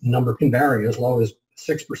that number can vary as low as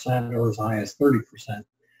 6% or as high as 30%.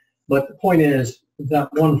 But the point is that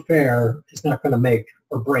one fare is not going to make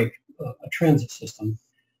or break a transit system.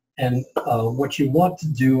 And what you want to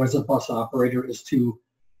do as a bus operator is to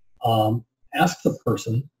ask the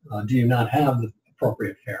person, do you not have the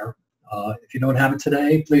appropriate fare? If you don't have it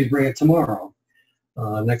today, please bring it tomorrow.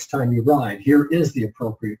 Next time you ride, here is the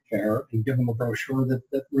appropriate fare, and give them a brochure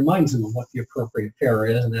that reminds them of what the appropriate fare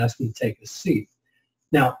is, and ask them to take a seat.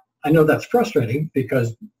 Now, I know that's frustrating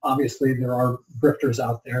because obviously there are grifters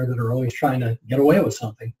out there that are always trying to get away with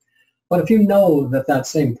something. But if you know that that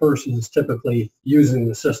same person is typically using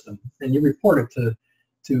the system, and you report it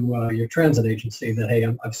to your transit agency that, hey,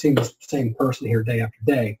 I've seen this same person here day after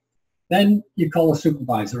day, then you call a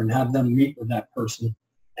supervisor and have them meet with that person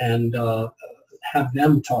and have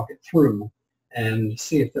them talk it through and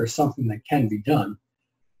see if there's something that can be done.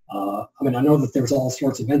 I know that there's all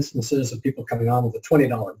sorts of instances of people coming on with a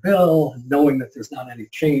 $20 bill, and knowing that there's not any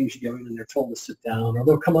change given, and they're told to sit down, or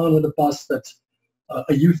they'll come on with a bus that's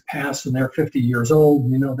a youth pass and they're 50 years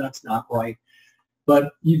old. That's not right.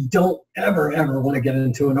 But you don't ever want to get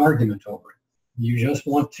into an argument over it. You just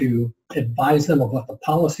want to advise them of what the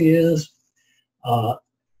policy is,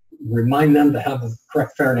 remind them to have the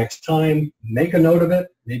correct fare next time, make a note of it,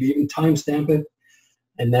 maybe even timestamp it,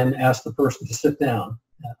 and then ask the person to sit down.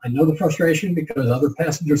 I know the frustration because other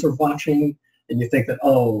passengers are watching, and you think that,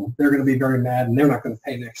 oh, they're going to be very mad and they're not going to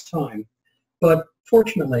pay next time. But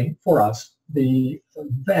fortunately for us, the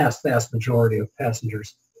vast majority of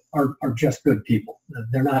passengers are just good people.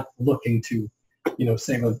 They're not looking to,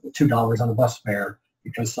 save $2 on a bus fare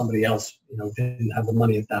because somebody else, didn't have the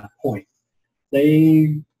money at that point.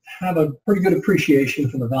 They have a pretty good appreciation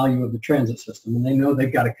for the value of the transit system, and they know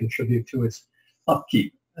they've got to contribute to its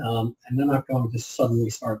upkeep. And they're not going to suddenly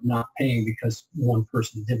start not paying because one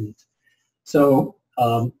person didn't. So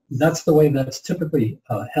that's the way that's typically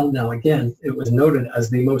held now. Again, it was noted as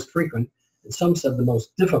the most frequent, and some said the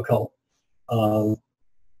most difficult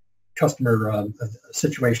customer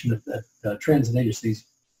situation that transit agencies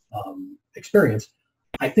experience.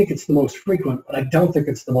 I think it's the most frequent, but I don't think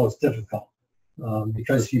it's the most difficult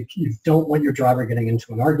because you don't want your driver getting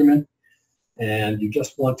into an argument, and you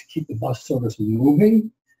just want to keep the bus service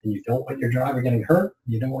moving, and you don't want your driver getting hurt.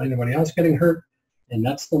 You don't want anybody else getting hurt. And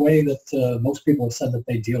that's the way that most people have said that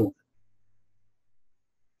they deal with it.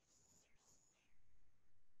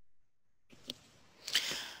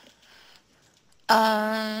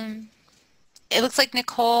 It looks like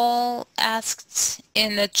Nicole asked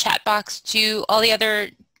in the chat box, do all the other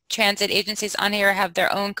transit agencies on here have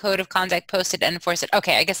their own code of conduct posted and enforce it?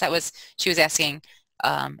 Okay, I guess she was asking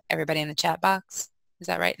everybody in the chat box. Is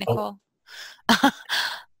that right, Nicole? Oh.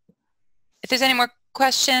 If there's any more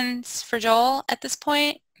questions for Joel at this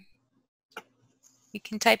point, you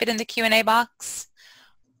can type it in the Q&A box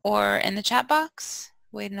or in the chat box.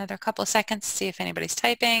 Wait another couple of seconds to see if anybody's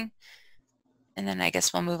typing, and then I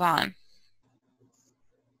guess we'll move on.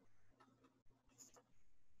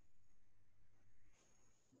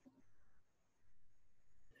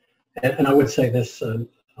 And I would say this,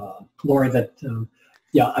 Lori, that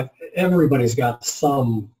Yeah, everybody's got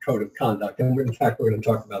some code of conduct, and in fact, we're going to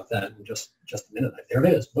talk about that in just a minute. There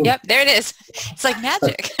it is. Boom. Yep, there it is. It's like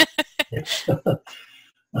magic.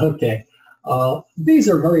 Okay. These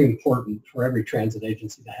are very important for every transit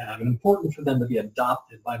agency to have, and important for them to be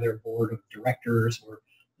adopted by their board of directors or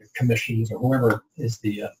their commissions or whoever is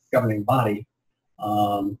the governing body.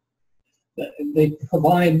 They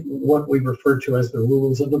provide what we refer to as the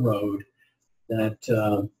rules of the road that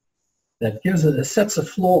sets a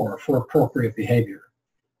floor for appropriate behavior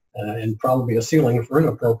and probably a ceiling for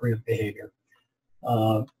inappropriate behavior.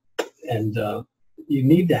 You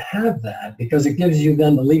need to have that because it gives you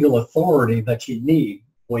then the legal authority that you need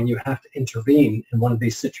when you have to intervene in one of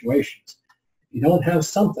these situations. If you don't have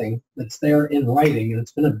something that's there in writing and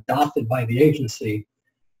it's been adopted by the agency,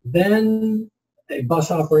 then a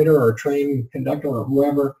bus operator or a train conductor or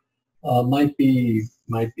whoever might be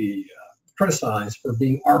criticized for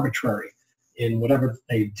being arbitrary in whatever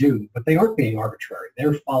they do, but they aren't being arbitrary.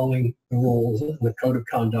 They're following the rules and the code of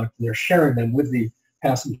conduct, and they're sharing them with the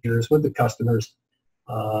passengers, with the customers.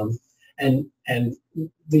 And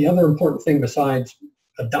the other important thing besides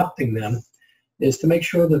adopting them is to make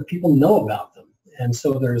sure that people know about them. And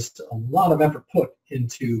so there's a lot of effort put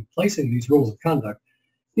into placing these rules of conduct,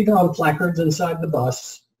 either on placards inside the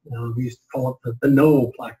bus. We used to call it the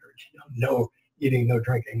no placard, no eating, no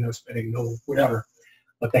drinking, no spitting, no whatever.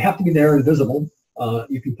 But they have to be there and visible.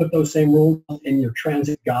 You can put those same rules in your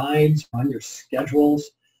transit guides, on your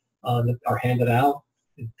schedules that are handed out.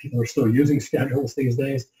 People are still using schedules these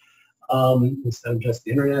days instead of just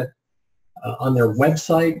the internet. On their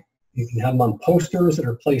website, you can have them on posters that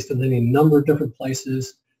are placed in any number of different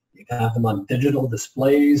places. You can have them on digital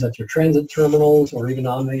displays at your transit terminals or even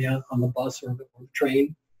on the bus or the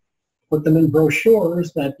train. Put them in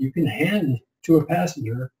brochures that you can hand to a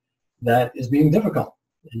passenger that is being difficult.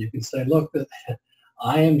 And you can say, look,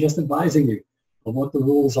 I am just advising you of what the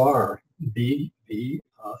rules are. Be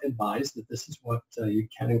advised that this is what you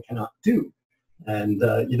can and cannot do. And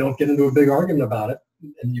you don't get into a big argument about it.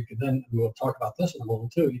 And you can then, we'll talk about this in a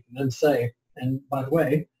moment too, you can then say, and by the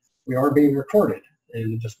way, we are being recorded.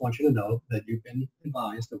 And I just want you to know that you've been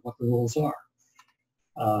advised of what the rules are.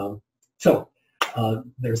 So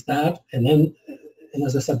there's that. And then, and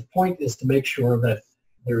as I said, the point is to make sure that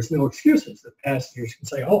there's no excuses, that passengers can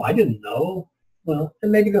say, oh, I didn't know. Well,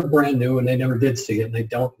 and maybe they're brand new and they never did see it and they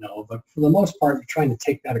don't know. But for the most part, you're trying to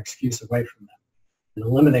take that excuse away from them and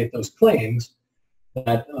eliminate those claims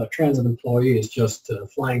that a transit employee is just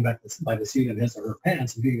flying back by the seat of his or her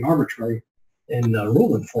pants and being arbitrary in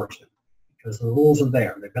rule enforcement, because the rules are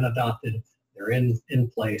there. They've been adopted. They're in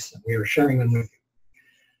place, and we are sharing them with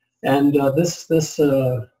you. And this list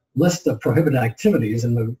of prohibited activities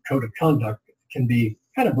in the Code of Conduct can be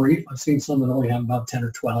kind of brief. I've seen some that only have about 10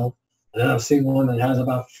 or 12, and I've seen one that has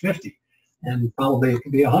about 50, and probably it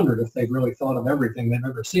could be 100 if they've really thought of everything they've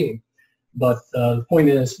ever seen. But the point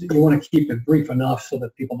is, you want to keep it brief enough so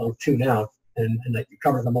that people don't tune out and that you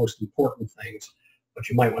cover the most important things. But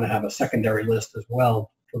you might want to have a secondary list as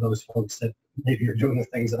well for those folks that maybe are doing the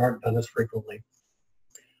things that aren't done as frequently.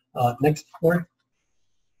 Next, Lori.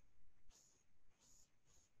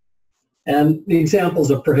 And the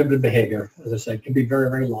examples of prohibited behavior, as I said, can be very,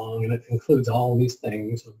 very long, and it includes all these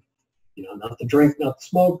things of, not to drink, not to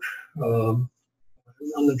smoke. On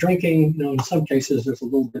the drinking, in some cases there's a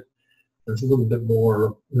little bit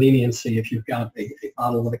more leniency if you've got a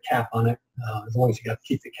bottle with a cap on it. As long as you got to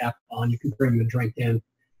keep the cap on, you can bring the drink in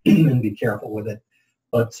and be careful with it.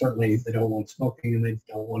 But certainly they don't want smoking and they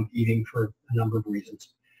don't want eating for a number of reasons.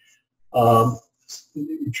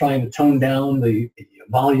 Trying to tone down the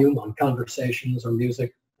volume on conversations or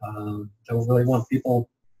music. Don't really want people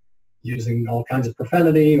using all kinds of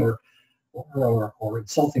profanity or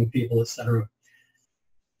insulting people, etc.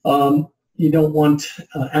 You don't want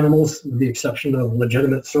animals, with the exception of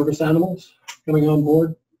legitimate service animals, coming on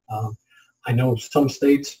board. I know some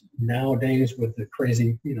states nowadays, with the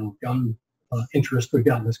crazy, gun interest we've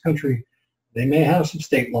got in this country, they may have some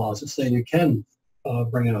state laws that say you can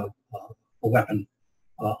bring a weapon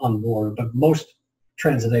on board, but most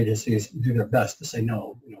transit agencies do their best to say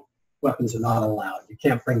no. Weapons are not allowed. You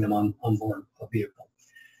can't bring them on board a vehicle.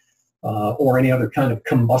 Or any other kind of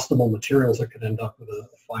combustible materials that could end up with a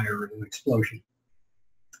fire and an explosion.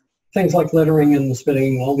 Things like littering and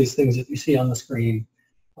spitting, all these things that you see on the screen,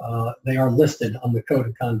 they are listed on the Code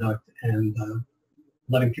of Conduct, and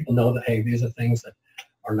letting people know that, hey, these are things that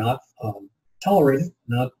are not tolerated,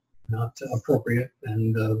 not appropriate,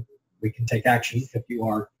 and we can take action if you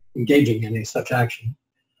are engaging in any such action.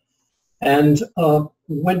 And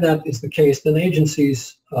when that is the case, then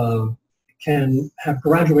agencies can have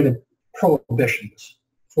graduated prohibitions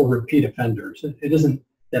for repeat offenders. It isn't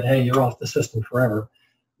that, hey, you're off the system forever,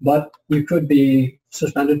 but you could be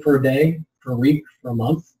suspended for a day, for a week, for a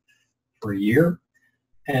month, for a year.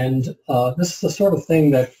 And this is the sort of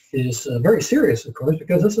thing that is very serious, of course,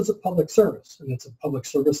 because this is a public service, and it's a public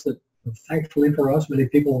service that, thankfully for us, many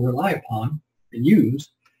people rely upon and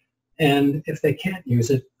use. And if they can't use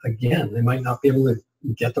it, again, they might not be able to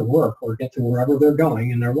get to work or get to wherever they're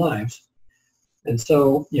going in their lives. And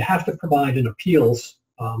so you have to provide an appeals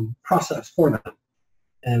process for them.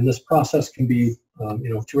 And this process can be,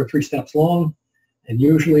 2 or 3 steps long. And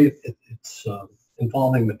usually it's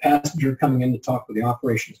involving the passenger coming in to talk with the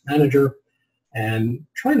operations manager and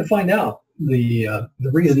trying to find out the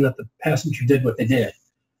reason that the passenger did what they did.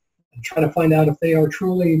 And trying to find out if they are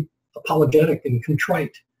truly apologetic and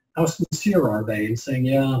contrite. How sincere are they in saying,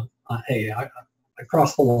 yeah, hey, I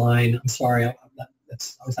crossed the line. I'm sorry. I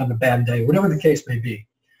was having a bad day. Whatever the case may be,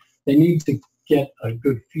 they need to get a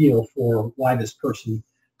good feel for why this person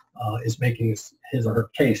is making his or her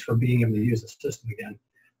case for being able to use the system again.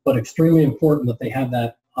 But extremely important that they have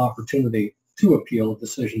that opportunity to appeal a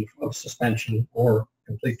decision of suspension or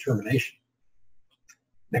complete termination.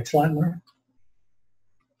 Next slide, Laura.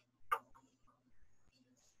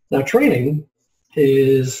 Now, training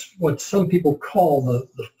is what some people call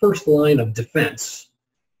the first line of defense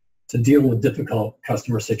to deal with difficult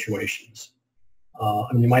customer situations.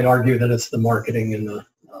 You might argue that it's the marketing and the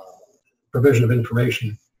provision of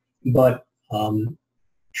information, but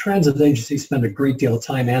transit agencies spend a great deal of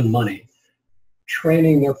time and money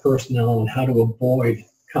training their personnel on how to avoid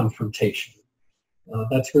confrontation.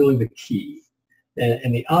 That's really the key.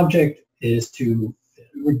 And the object is to,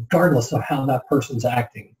 regardless of how that person's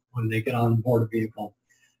acting when they get on board a vehicle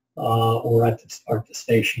or at the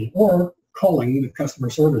station or calling the customer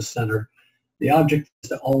service center, the object is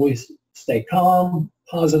to always stay calm,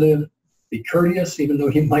 positive, be courteous, even though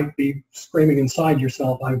you might be screaming inside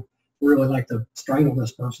yourself, I really like to strangle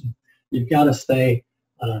this person. You've got to stay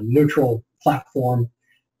on a neutral platform,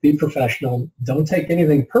 be professional, don't take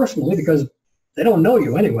anything personally because they don't know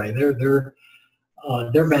you anyway. They're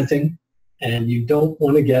venting, and you don't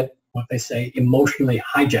want to get what they say emotionally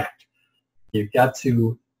hijacked. You've got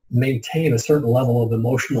to maintain a certain level of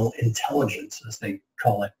emotional intelligence, as they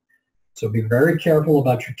call it. So be very careful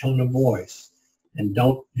about your tone of voice, and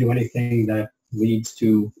don't do anything that leads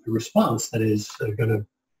to a response that is going to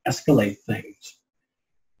escalate things.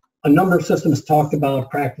 A number of systems talked about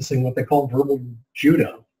practicing what they call verbal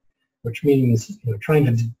judo, which means trying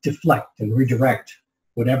to deflect and redirect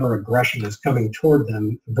whatever aggression is coming toward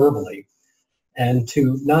them verbally, and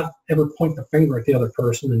to not ever point the finger at the other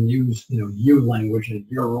person and use you language and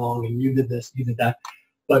you're wrong and you did this, you did that,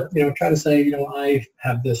 but try to say I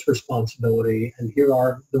have this responsibility and here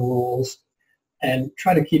are the rules, and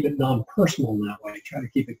try to keep it non-personal in that way. Try to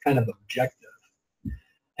keep it kind of objective.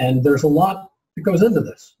 And there's a lot that goes into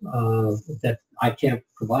this that I can't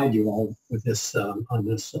provide you all with this on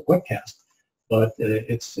this webcast, but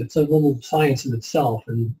it's a little science in itself,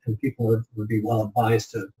 and people would be well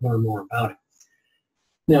advised to learn more about it.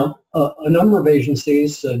 Now, a number of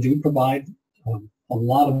agencies do provide a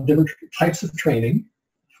lot of different types of training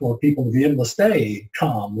for people to be able to stay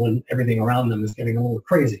calm when everything around them is getting a little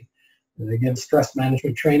crazy. And again, stress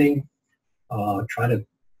management training, try to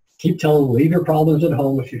keep telling them, leave your problems at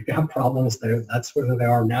home. If you've got problems there, that's where they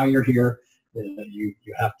are. Now you're here. You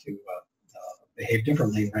have to behave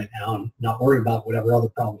differently right now and not worry about whatever other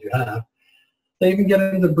problems you have. They even get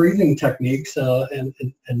into breathing techniques, and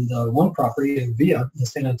one property in Via in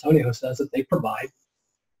San Antonio says that they provide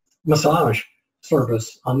massage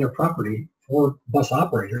service on their property for bus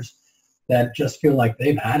operators that just feel like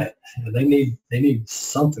they've had it. They need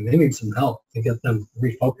something. They need some help to get them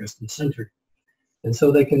refocused and centered. And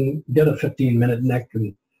so they can get a 15-minute neck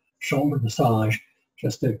and shoulder massage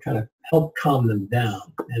just to kind of help calm them down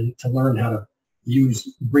and to learn how to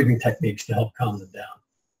use breathing techniques to help calm them down.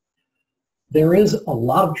 There is a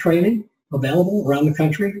lot of training available around the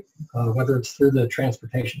country, whether it's through the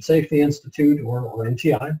Transportation Safety Institute or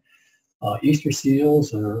NTI, Easter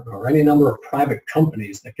Seals, or any number of private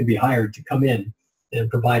companies that can be hired to come in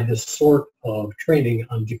and provide this sort of training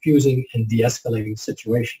on diffusing and de-escalating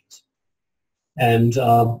situations. And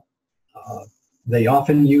they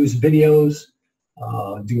often use videos,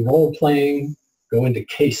 do role playing, go into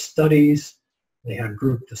case studies. They have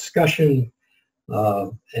group discussion.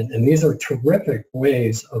 And these are terrific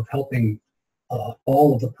ways of helping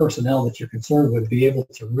all of the personnel that you're concerned with be able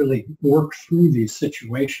to really work through these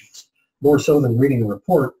situations, more so than reading a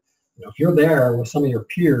report. If you're there with some of your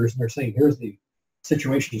peers and they're saying, here's the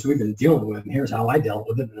situations we've been dealing with, and here's how I dealt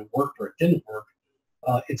with it, and it worked or it didn't work,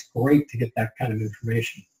 it's great to get that kind of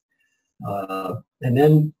information. And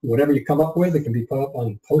then whatever you come up with, it can be put up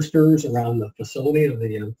on posters around the facility of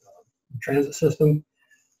the transit system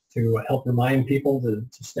to help remind people to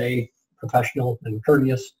stay professional and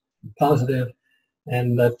courteous and positive.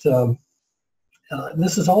 And that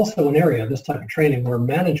this is also an area, this type of training, where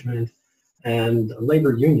management and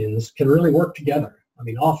labor unions can really work together. I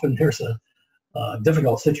mean, often there's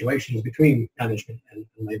difficult situations between management and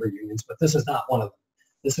labor unions, but this is not one of them.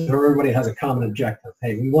 This is where everybody has a common objective.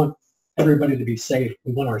 Hey, we want everybody to be safe.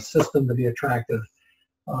 We want our system to be attractive.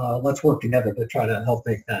 Let's work together to try to help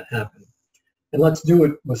make that happen. And let's do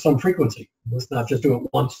it with some frequency. Let's not just do it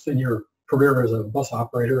once in your career as a bus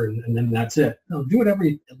operator and then that's it. No, do it at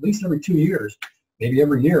least every 2 years, maybe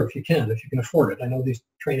every year if you can afford it. I know these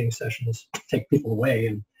training sessions take people away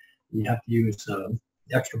and you have to use the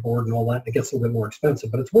extra board and all that. It gets a little bit more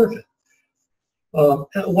expensive, but it's worth it.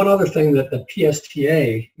 One other thing that the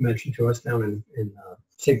PSTA mentioned to us down in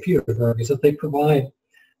St. Petersburg is that they provide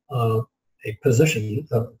a position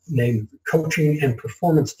named Coaching and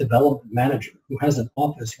Performance Development Manager, who has an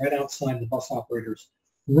office right outside the bus operator's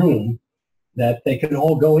room that they can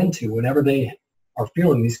all go into whenever they are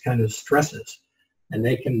feeling these kind of stresses. And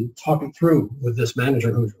they can talk it through with this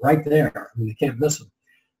manager who's right there. I mean, they can't miss him.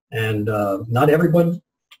 And not everyone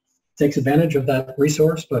takes advantage of that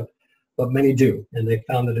resource, but many do. And they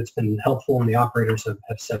found that it's been helpful, and the operators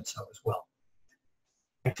have said so as well.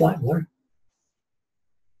 Next slide, Larry.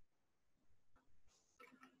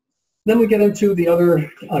 Then we get into the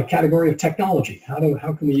other category of technology. How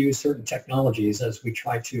can we use certain technologies as we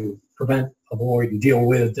try to prevent, avoid, and deal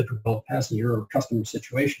with difficult passenger or customer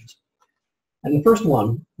situations? And the first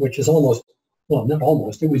one, which is almost, well, not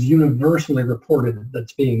almost, it was universally reported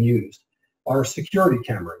that's being used, are security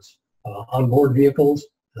cameras on board vehicles,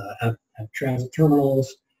 at transit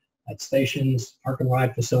terminals, at stations, park and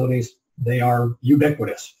ride facilities. They are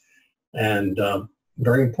ubiquitous and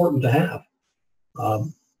very important to have.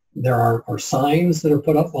 There are signs that are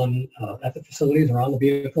put up on at the facilities or on the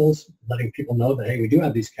vehicles, letting people know that, hey, we do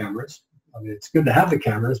have these cameras. I mean, it's good to have the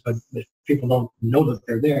cameras, but if people don't know that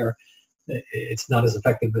they're there, it's not as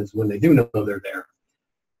effective as when they do know they're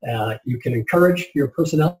there. You can encourage your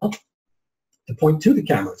personnel to point to the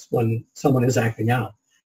cameras when someone is acting out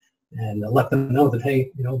and let them know that,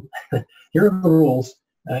 hey, you know, here are the rules,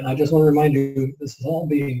 and I just want to remind you, this is all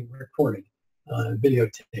being recorded,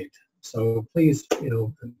 videotaped. So please, you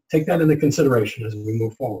know, take that into consideration as we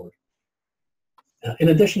move forward. In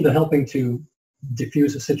addition to helping to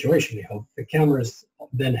diffuse a situation, we hope, the cameras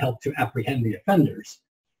then help to apprehend the offenders.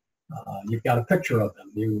 You've got a picture of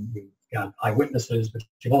them. You've got eyewitnesses, but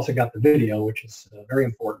you've also got the video, which is very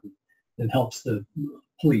important and helps the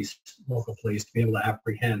police, local police, to be able to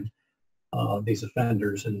apprehend these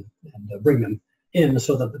offenders and bring them in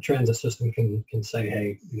so that the transit system can say,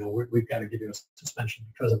 hey, you know, we've got to give you a suspension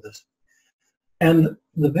because of this. And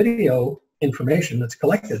the video information that's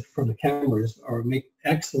collected from the cameras make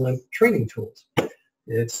excellent training tools.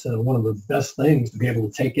 It's one of the best things to be able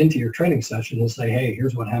to take into your training session and say, hey,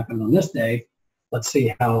 here's what happened on this day. Let's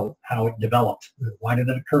see how it developed. Why did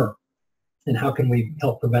it occur? And how can we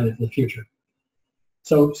help prevent it in the future?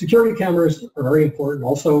 So security cameras are very important.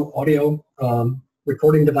 Also audio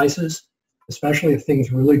recording devices, especially if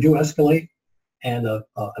things really do escalate and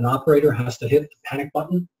an operator has to hit the panic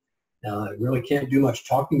button. Really can't do much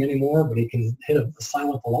talking anymore, but he can hit a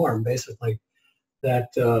silent alarm, basically, that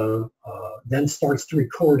then starts to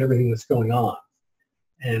record everything that's going on.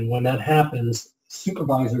 And when that happens,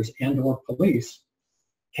 supervisors and or police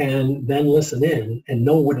can then listen in and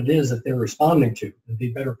know what it is that they're responding to and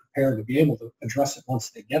be better prepared to be able to address it once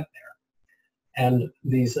they get there. And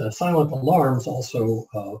these silent alarms also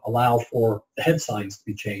allow for the head signs to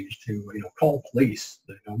be changed to, you know, call police,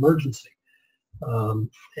 the emergency.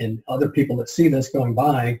 And other people that see this going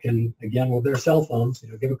by can, again, with their cell phones, you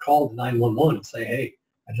know, give a call to 911 and say, hey,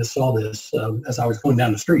 I just saw this as I was going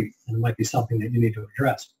down the street, and it might be something that you need to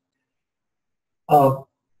address.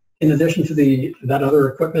 In addition to that other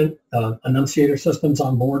equipment, annunciator systems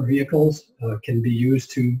on board vehicles can be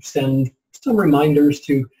used to send some reminders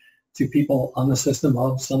to people on the system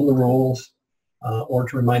of some of the rules, or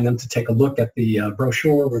to remind them to take a look at the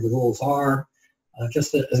brochure where the rules are,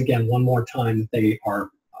 just as, again, one more time, they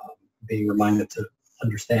are being reminded to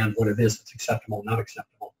understand what it is that's acceptable and not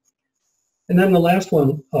acceptable. And then the last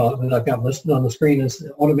one that I've got listed on the screen is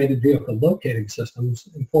automated vehicle locating systems,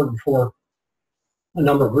 important for a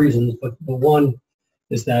number of reasons, but one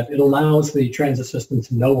is that it allows the transit system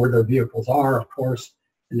to know where their vehicles are, of course,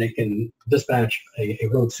 and they can dispatch a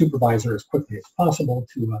road supervisor as quickly as possible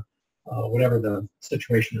to whatever the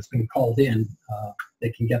situation that's been called in, they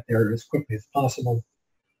can get there as quickly as possible.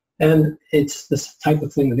 And it's this type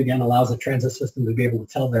of thing that, again, allows the transit system to be able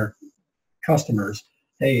to tell their customers,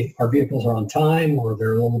 hey, our vehicles are on time or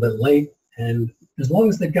they're a little bit late. And as long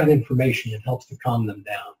as they've got information, it helps to calm them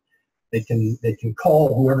down. They can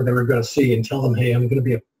call whoever they were going to see and tell them, hey, I'm going to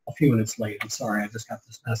be a few minutes late. I'm sorry, I just got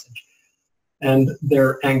this message. And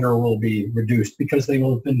their anger will be reduced because they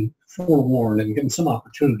will have been forewarned and given some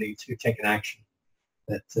opportunity to take an action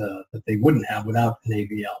that they wouldn't have without an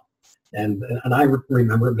AVL. And I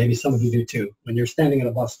remember, maybe some of you do too, when you're standing at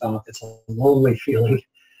a bus stop, it's a lonely feeling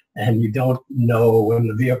and you don't know when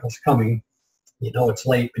the vehicle's coming. You know it's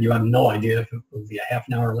late, but you have no idea if it will be a half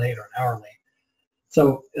an hour late or an hour late.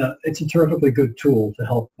 So it's a terrifically good tool to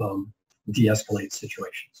help de-escalate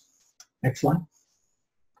situations. Next slide.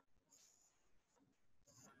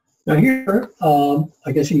 Now here,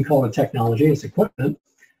 I guess you can call it technology, it's equipment.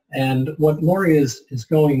 And what Lori is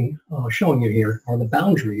showing you here are the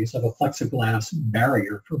boundaries of a plexiglass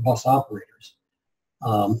barrier for bus operators.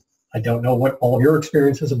 I don't know what all of your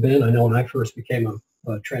experiences have been. I know when I first became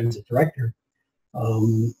a transit director,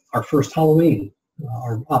 our first Halloween,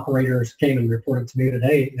 our operators came and reported to me that,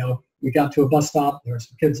 hey, you know, we got to a bus stop, there were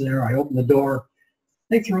some kids there, I opened the door,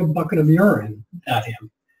 they threw a bucket of urine at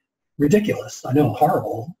him. Ridiculous, I know,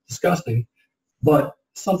 horrible, disgusting, but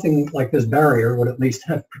something like this barrier would at least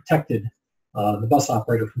have protected the bus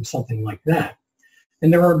operator from something like that.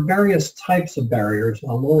 And there are various types of barriers.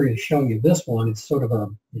 While Lori is showing you this one, it's sort of a,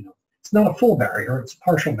 you know, it's not a full barrier, it's a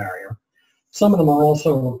partial barrier. Some of them are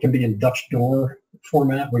also, can be in Dutch door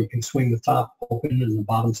format where you can swing the top open and the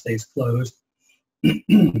bottom stays closed.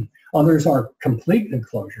 Others are complete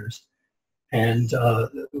enclosures. And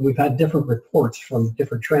we've had different reports from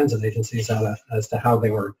different transit agencies as to how they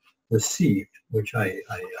were received, which I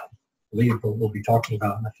believe we'll be talking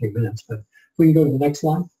about in a few minutes. But if we can go to the next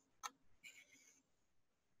slide.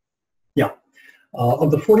 Yeah.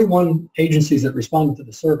 Of the 41 agencies that responded to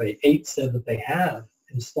the survey, 8 said that they have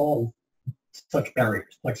installed such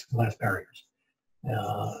barriers, plexiglass barriers.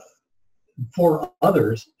 4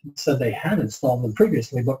 others said they had installed them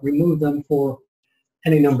previously, but removed them for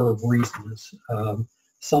any number of reasons.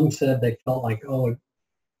 Some said they felt like, oh,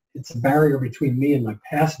 it's a barrier between me and my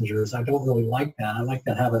passengers. I don't really like that. I like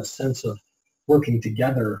to have a sense of working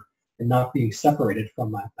together and not being separated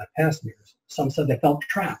from my passengers. Some said they felt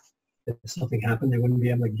trapped. If something happened, they wouldn't be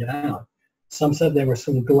able to get out. Some said there was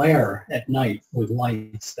some glare at night with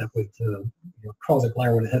lights that would cause a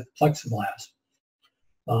glare when it hit the plexiglass.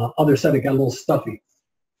 Others said it got a little stuffy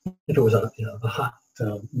if it was a hot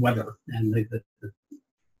weather and the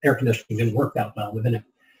air conditioning didn't work that well within it.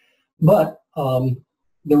 But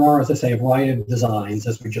there are, as I say, a variety of designs,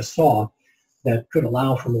 as we just saw, that could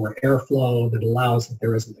allow for more airflow, that allows that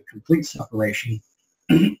there isn't a complete separation.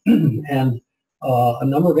 And a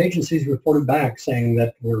number of agencies reported back saying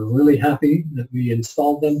that we're really happy that we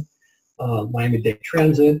installed them. Miami-Dade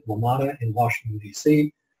Transit, WMATA in Washington,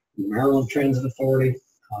 D.C., the Maryland Transit Authority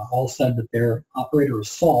all said that their operator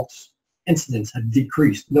assaults incidents had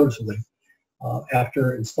decreased noticeably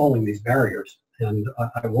after installing these barriers. And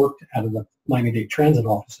I worked out of the Miami-Dade Transit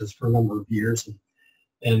offices for a number of years.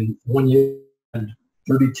 And one year, had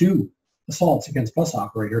 32 assaults against bus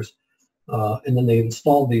operators. And then they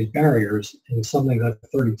installed these barriers, and something that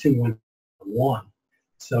 32 went to 1.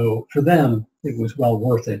 So for them, it was well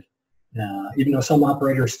worth it, even though some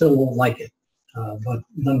operators still won't like it. But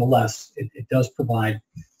nonetheless, it does provide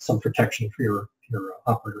some protection for your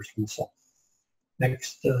operators from assault.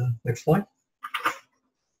 Next slide.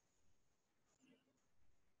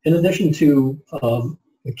 In addition to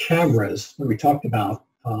the cameras that we talked about,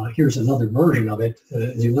 here's another version of it.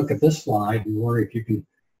 As you look at this slide, and Lori, if you can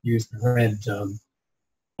use the red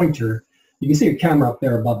pointer, you can see a camera up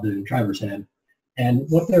there above the driver's head. And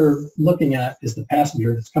what they're looking at is the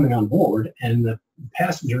passenger that's coming on board, and the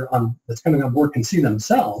passenger that's coming on board can see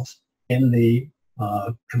themselves in the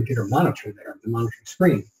computer monitor there, the monitoring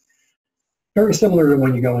screen. Very similar to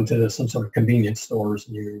when you go into some sort of convenience stores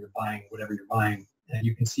and you're buying whatever you're buying, and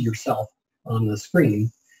you can see yourself on the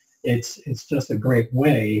screen. It's just a great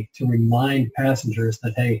way to remind passengers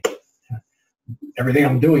that, hey, everything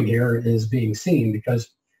I'm doing here is being seen,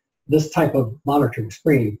 because this type of monitoring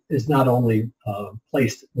screen is not only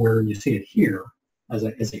placed where you see it here as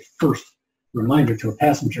a first reminder to a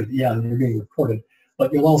passenger that, yeah, you're being recorded,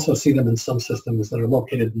 but you'll also see them in some systems that are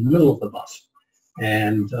located in the middle of the bus.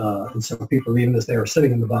 And so people, even as they are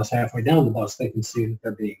sitting in the bus halfway down the bus, they can see that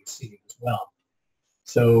they're being seen as well.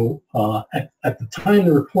 So at the time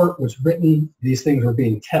the report was written, these things were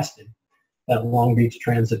being tested at Long Beach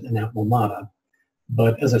Transit and at WMATA.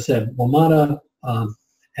 But as I said, WMATA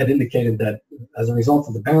had indicated that as a result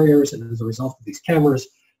of the barriers and as a result of these cameras,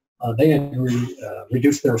 they had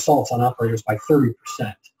reduced their assaults on operators by 30%.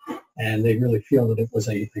 And they really feel that it was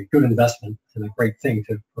a good investment and a great thing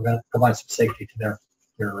to provide some safety to their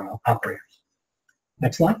operators.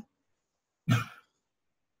 Next slide.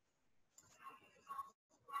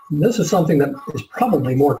 This is something that is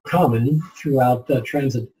probably more common throughout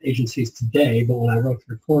transit agencies today, but when I wrote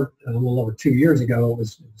the report a little over 2 years ago, it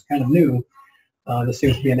was kind of new. There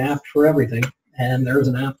seems to be an app for everything, and there is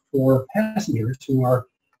an app for passengers who are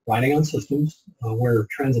riding on systems where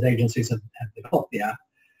transit agencies have developed the app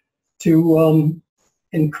to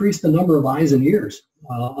increase the number of eyes and ears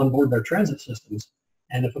on board their transit systems.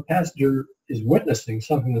 And if a passenger is witnessing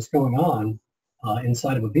something that's going on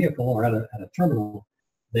inside of a vehicle or at a terminal,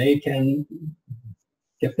 they can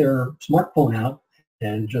get their smartphone out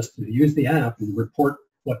and just use the app and report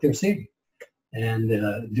what they're seeing. And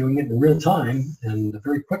doing it in real time and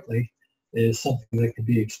very quickly is something that could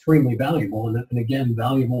be extremely valuable, and again,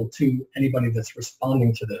 valuable to anybody that's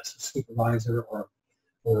responding to this, a supervisor or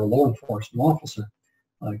a law enforcement officer.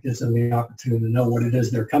 Gives them the opportunity to know what it is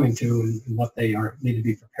they're coming to and what they need to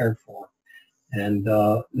be prepared for. And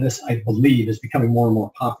this, I believe, is becoming more and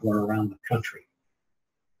more popular around the country.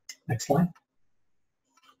 Next slide.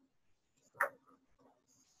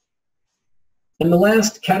 And the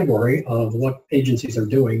last category of what agencies are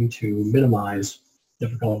doing to minimize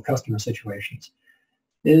difficult customer situations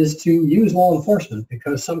is to use law enforcement,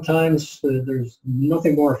 because sometimes there's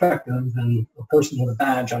nothing more effective than a person with a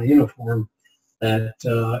badge on a uniform that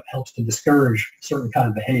helps to discourage certain kind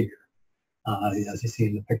of behavior, as you see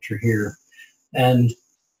in the picture here. And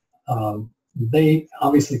they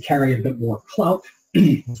obviously carry a bit more clout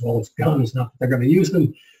as well as guns. Not that they're going to use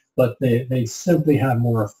them, but they simply have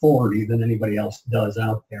more authority than anybody else does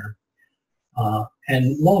out there.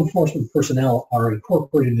 And law enforcement personnel are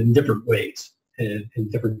incorporated in different ways in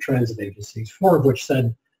different transit agencies, 4 of which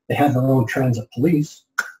said they have their own transit police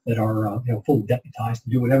that are fully deputized to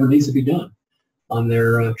do whatever needs to be done on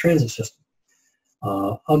their transit system.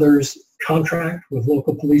 Others contract with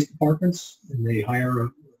local police departments, and they hire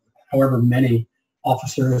however many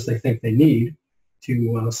officers they think they need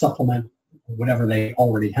to supplement whatever they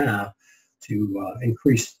already have to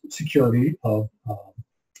increase security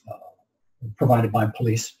provided by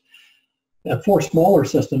police. 4 smaller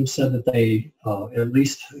systems said that they, at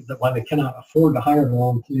least that while they cannot afford to hire their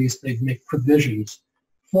own police, they make provisions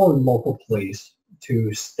for local police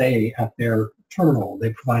to stay at their terminal.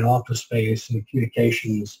 They provide office space and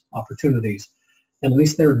communications opportunities. And at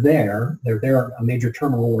least they're there. They're there at a major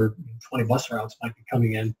terminal where 20 bus routes might be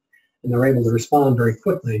coming in, and they're able to respond very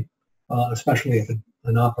quickly, especially if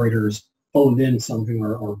an operator's phoned in something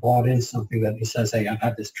or bought in something that he says, hey, I've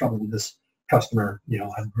had this trouble with this customer,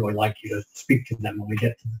 I'd really like you to speak to them when we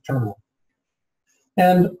get to the terminal.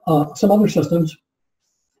 And some other systems,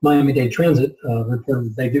 Miami-Dade Transit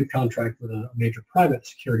reported they do contract with a major private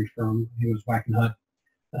security firm, Hughes Wackenhut,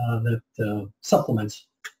 that supplements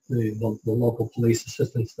the local police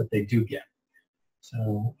assistance that they do get.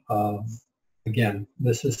 So again,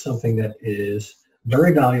 this is something that is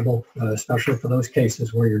very valuable, especially for those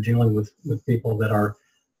cases where you're dealing with people that are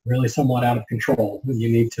really somewhat out of control. You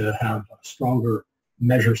need to have stronger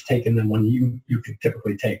measures taken than one you could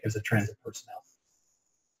typically take as a transit personnel.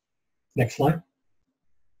 Next slide.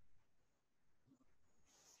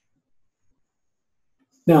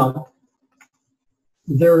 Now,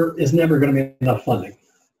 there is never going to be enough funding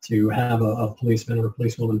to have a policeman or a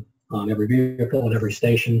policewoman on every vehicle at every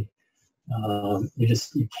station.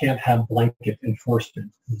 You can't have blanket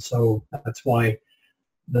enforcement. And so that's why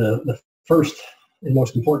the first and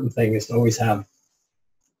most important thing is to always have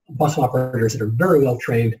bus operators that are very well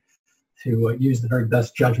trained to use the very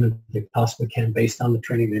best judgment they possibly can based on the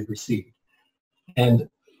training they've received. And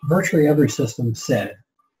virtually every system said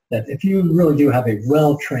that if you really do have a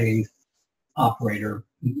well-trained operator,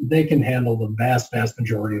 they can handle the vast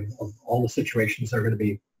majority of all the situations they're going to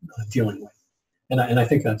be dealing with. And I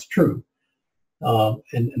think that's true.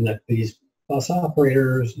 And that these bus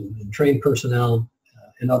operators and trained personnel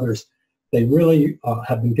and others, they really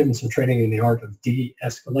have been given some training in the art of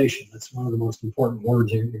de-escalation. That's one of the most important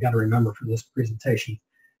words you got to remember from this presentation.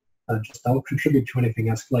 Just don't contribute to anything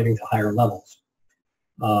escalating to higher levels.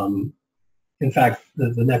 In fact,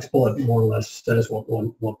 the next bullet more or less says what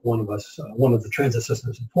one of the transit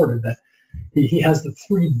systems reported, that he has the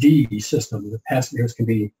 3D system. The passengers can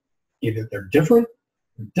be either they're different,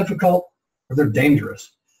 they're difficult, or they're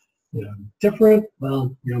dangerous. Different,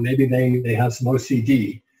 well, maybe they have some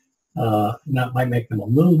OCD. That might make them a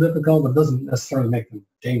little difficult, but it doesn't necessarily make them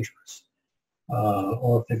dangerous.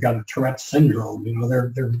 or if they've got a Tourette syndrome. You know,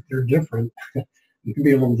 they're different. It can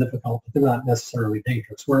be a little difficult, but they're not necessarily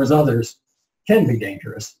dangerous, whereas others can be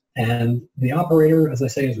dangerous. And the operator, as I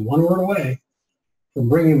say, is one word away from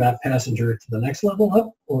bringing that passenger to the next level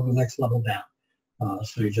up or the next level down.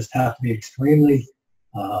 So you just have to be extremely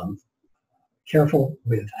careful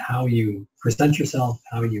with how you present yourself,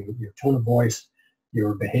 your tone of voice,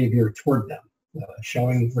 your behavior toward them.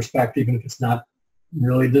 Showing respect, even if it's not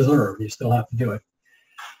really deserved, you still have to do it.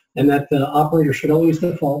 And that the operator should always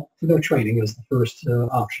default to their training as the first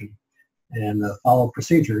option, and follow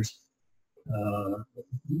procedures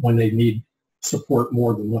when they need support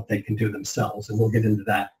more than what they can do themselves. And we'll get into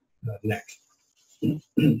that next.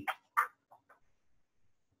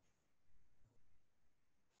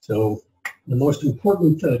 So the most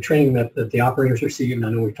important training that the operators receive, and I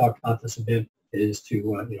know we've talked about this a bit, is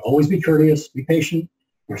to always be courteous, be patient.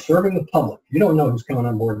 You're serving the public. You don't know who's coming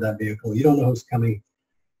on board that vehicle. You don't know who's coming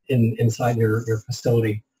inside your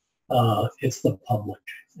facility. It's the public.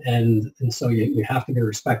 And so you have to be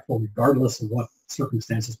respectful regardless of what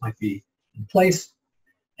circumstances might be in place,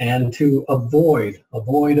 and to avoid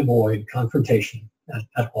confrontation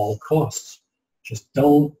at all costs. Just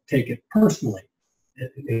don't take it personally.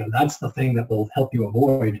 That's the thing that will help you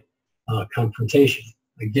avoid confrontation.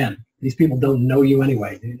 Again, these people don't know you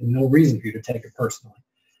anyway. There's no reason for you to take it personally.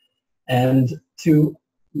 And to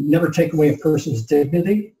never take away a person's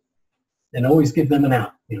dignity, and always give them an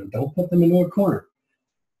out. Don't put them into a corner.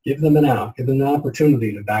 Give them an out. Give them an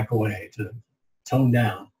opportunity to back away, to tone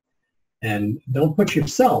down. And don't put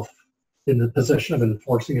yourself in the position of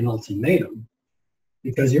enforcing an ultimatum,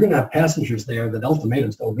 because you're going to have passengers there that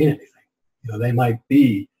ultimatums don't mean anything. They might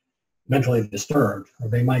be mentally disturbed, or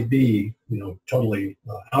they might be, totally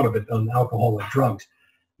out of it on alcohol or drugs.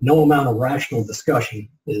 No amount of rational discussion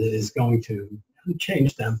is going to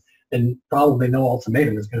change them, and probably no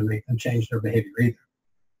ultimatum is going to make them change their behavior either.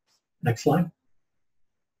 Next slide.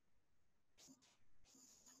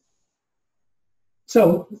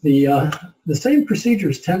 So the same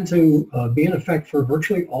procedures tend to be in effect for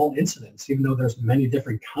virtually all incidents, even though there's many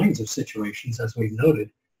different kinds of situations, as we've noted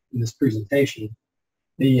in this presentation.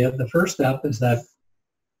 The first step is that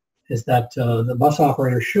the bus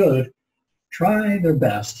operator should try their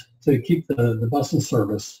best to keep the bus in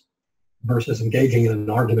service versus engaging in an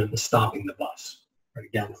argument and stopping the bus. But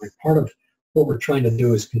again, part of what we're trying to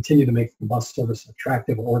do is continue to make the bus service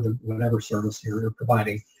attractive, or whatever service you're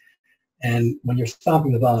providing. And when you're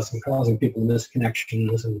stopping the bus and causing people to miss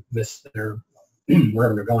connections and miss their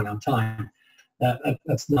wherever they're going on time,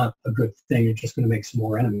 that's not a good thing. You're just going to make some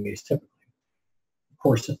more enemies typically. Of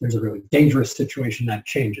course, if there's a really dangerous situation, that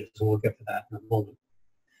changes, and we'll get to that in a moment.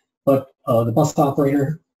 But the bus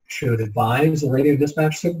operator should advise the radio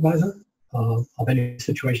dispatch supervisor of any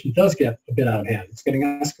situation that does get a bit out of hand. It's getting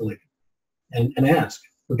escalated, and ask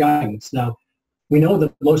for guidance. Now, we know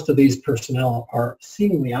that most of these personnel are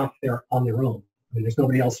seemingly out there on their own. I mean, there's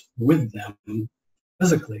nobody else with them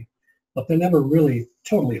physically, but they're never really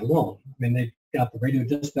totally alone. I mean, they've got the radio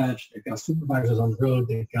dispatch, they've got supervisors on the road,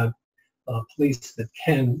 they've got police that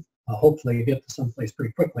can hopefully get to someplace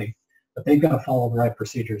pretty quickly, but they've got to follow the right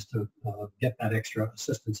procedures to get that extra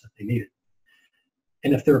assistance that they needed.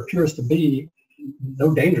 And if there appears to be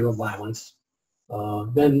no danger of violence,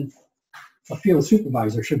 then a field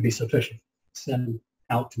supervisor should be sufficient. Send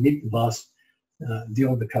out to meet the bus, deal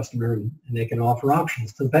with the customer, and they can offer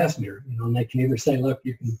options to the passenger. And they can either say, look,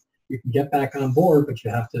 you can get back on board, but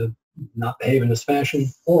you have to not behave in this fashion,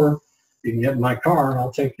 or you can get in my car and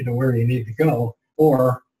I'll take you to where you need to go,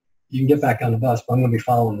 or you can get back on the bus, but I'm going to be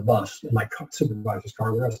following the bus in my supervisor's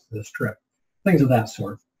car the rest of this trip. Things of that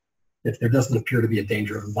sort, if there doesn't appear to be a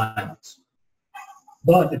danger of violence.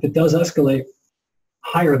 But if it does escalate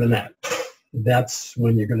higher than that, that's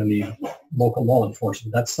when you're going to need local law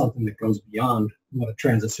enforcement. That's something that goes beyond what a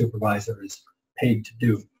transit supervisor is paid to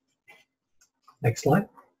do. Next slide.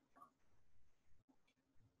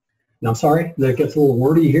 Now, I'm sorry that it gets a little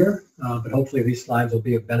wordy here, but hopefully these slides will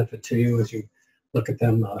be of benefit to you as you look at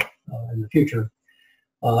them in the future.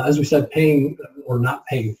 As we said, paying or not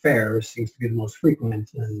paying fares seems to be the most frequent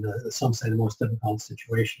and some say the most difficult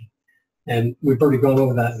situation. And we've already gone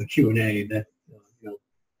over that in the Q&A, that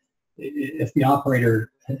if the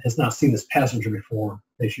operator has not seen this passenger before,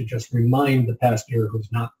 they should just remind the passenger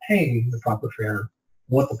who's not paying the proper fare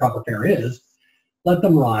what the proper fare is, let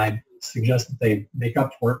them ride, suggest that they make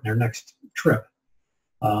up for it in their next trip.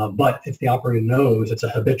 But if the operator knows it's a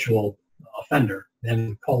habitual offender,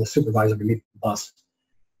 then call the supervisor to meet the bus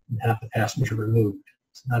and have the passenger removed.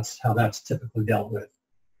 So that's how that's typically dealt with.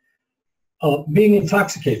 Being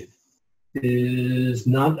intoxicated. is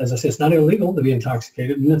not, as I say, it's not illegal to be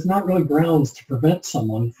intoxicated, and it's not really grounds to prevent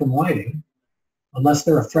someone from riding unless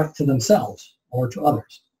they're a threat to themselves or to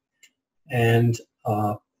others. And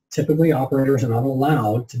typically operators are not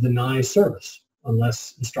allowed to deny service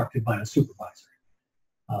unless instructed by a supervisor.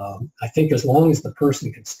 I think as long as the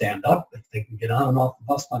person can stand up, if they can get on and off the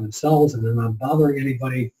bus by themselves and they're not bothering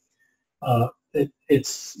anybody,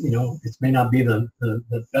 it's, you know, it may not be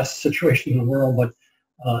the best situation in the world, but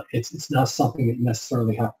it's not something that you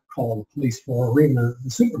necessarily have to call the police for or even the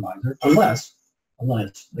supervisor, unless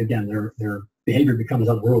again, their behavior becomes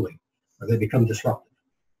unruly or they become disruptive.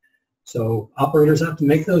 So operators have to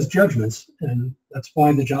make those judgments, and that's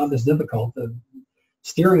why the job is difficult.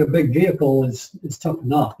 Steering a big vehicle is tough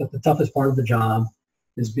enough, but the toughest part of the job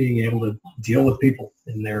is being able to deal with people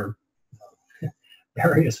in their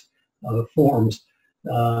various forms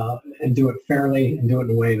and do it fairly and do it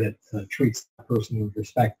in a way that treats the person with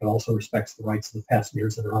respect, but also respects the rights of the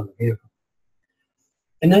passengers that are on the vehicle.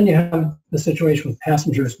 And then you have the situation with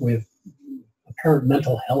passengers with apparent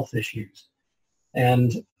mental health issues.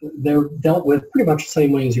 And they're dealt with pretty much the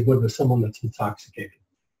same way as you would with someone that's intoxicated.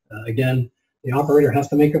 Again, the operator has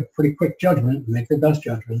to make a pretty quick judgment, make their best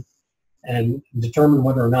judgment, and determine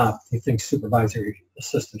whether or not they think supervisory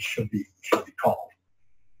assistance should be called.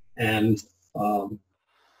 And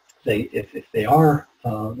if they are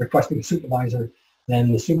requesting a supervisor,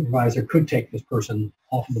 then the supervisor could take this person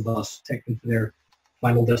off of the bus, take them to their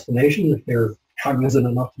final destination if they're cognizant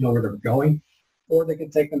enough to know where they're going, or they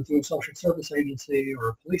can take them to a social service agency or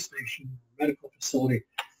a police station, medical facility,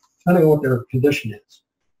 depending on what their condition is.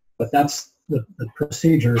 But that's the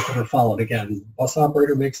procedures that are followed. Again, the bus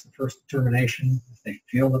operator makes the first determination. If they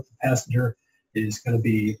feel that the passenger is going to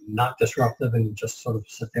be not disruptive and just sort of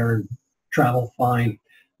sit there and travel, fine.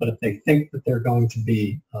 But if they think that they're going to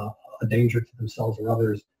be a danger to themselves or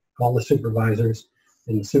others, call the supervisors,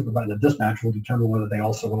 and the dispatcher will determine whether they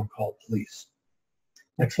also want to call police.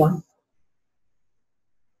 Next slide.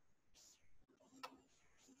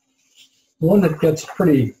 One that gets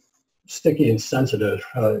pretty sticky and sensitive,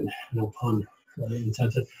 no pun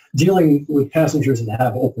intended, dealing with passengers that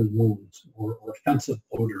have open wounds or offensive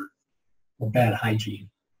odor or bad hygiene.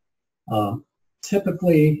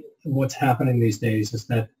 Typically, what's happening these days is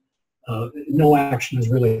that no action is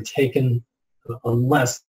really taken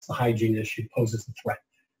unless the hygiene issue poses a threat,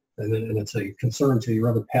 and it's a concern to your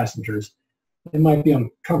other passengers. They might be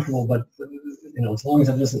uncomfortable, but you know, as long as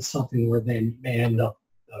it isn't something where they may end up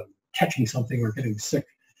catching something or getting sick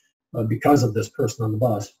because of this person on the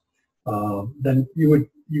bus, then you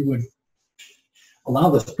would allow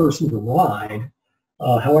this person to ride.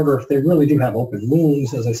 However, if they really do have open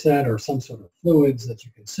wounds, as I said, or some sort of fluids that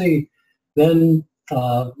you can see, then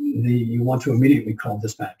you want to immediately call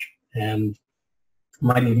dispatch, and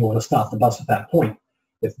might even want to stop the bus at that point.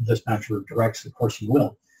 If the dispatcher directs, of course you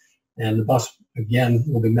will. And the bus, again,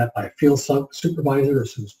 will be met by a field supervisor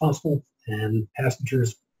as soon as possible, and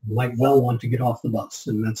passengers might well want to get off the bus,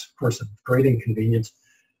 and that's, of course, a great inconvenience.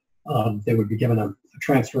 They would be given a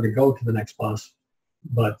transfer to go to the next bus,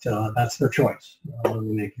 but that's their choice. They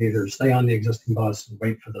can either stay on the existing bus and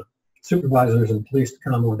wait for the supervisors and police to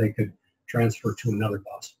come, or they could transfer to another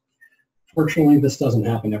bus. Fortunately, this doesn't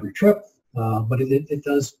happen every trip, but it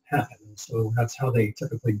does happen. So that's how they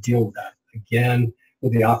typically deal with that. Again,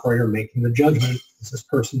 with the operator making the judgment, is this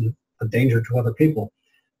person a danger to other people?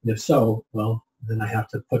 And if so, well, then I have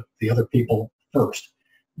to put the other people first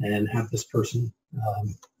and have this person,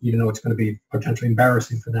 even though it's going to be potentially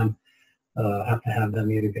embarrassing for them, have to have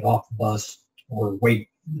them either get off the bus or wait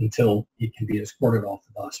until he can be escorted off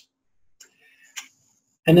the bus.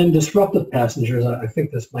 And then disruptive passengers, I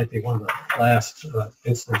think this might be one of the last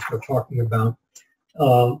incidents we're talking about.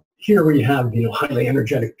 Here we have, highly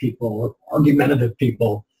energetic people or argumentative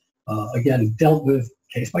people, again, dealt with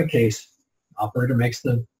case by case. Operator makes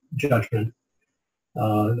the judgment.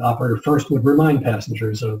 The operator first would remind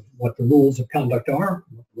passengers of what the rules of conduct are,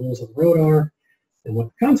 what the rules of the road are, and what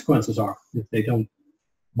the consequences are if they don't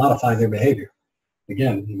modify their behavior.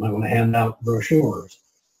 Again, you might want to hand out brochures.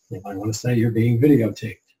 You might want to say you're being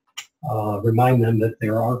videotaped. Remind them that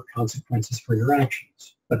there are consequences for your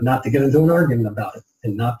actions, but not to get into an argument about it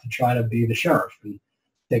and not to try to be the sheriff and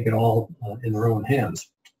take it all in their own hands.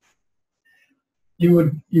 You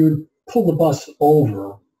would pull the bus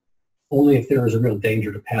over only if there is a real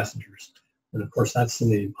danger to passengers. And of course, that's in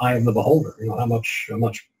the eye of the beholder, how much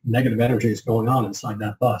negative energy is going on inside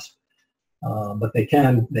that bus. But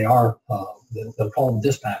they'll call the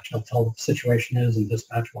dispatch. They'll tell what the situation is, and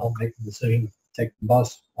dispatch will help make the decision to take the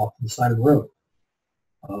bus off to the side of the road.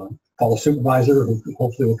 Call a supervisor who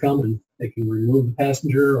hopefully will come, and they can remove the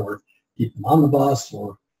passenger or keep them on the bus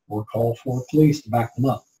or call for police to back them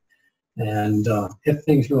up. And if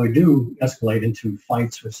things really do escalate into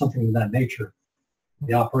fights or something of that nature,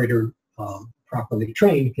 the operator, properly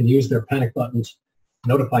trained, can use their panic buttons,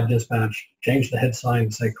 notify dispatch, change the head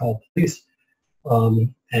sign, say call police,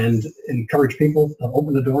 and encourage people to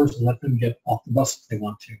open the doors and let them get off the bus if they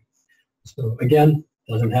want to. So again,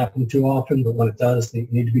 doesn't happen too often, but when it does, you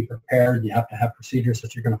need to be prepared. You have to have procedures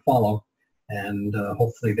that you're going to follow, and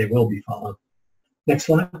hopefully they will be followed. Next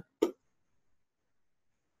slide.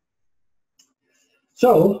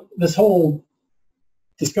 So this whole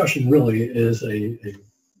discussion really is a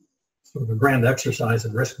sort of a grand exercise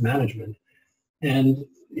in risk management, and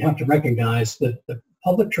you have to recognize that the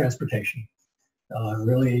public transportation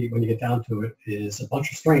really, when you get down to it, is a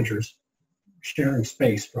bunch of strangers sharing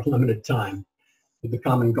space for a limited time with the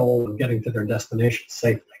common goal of getting to their destination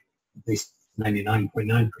safely. At least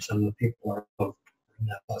 99.9% of the people are in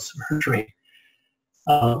that bus or train.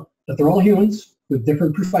 But they're all humans with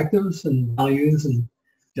different perspectives and values and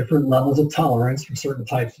different levels of tolerance for certain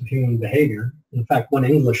types of human behavior. In fact, one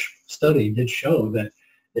English study did show that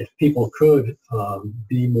if people could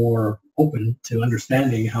be more open to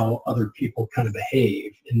understanding how other people kind of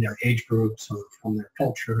behave in their age groups or from their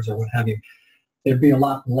cultures or what have you, there'd be a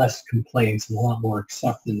lot less complaints and a lot more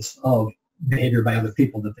acceptance of behavior by other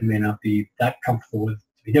people that they may not be that comfortable with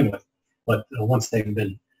to begin with. But once they've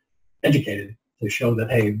been educated to show that,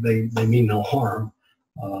 hey, they mean no harm,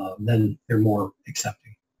 then they're more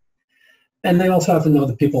accepting. And they also have to know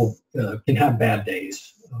that people can have bad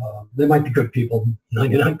days. They might be good people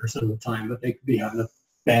 99% of the time, but they could be having a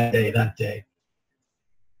bad day that day.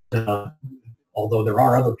 Although there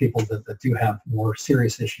are other people that do have more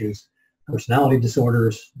serious issues, personality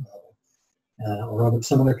disorders, or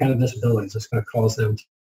some other kind of disabilities that's going to cause them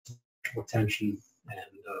to attention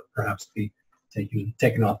and perhaps be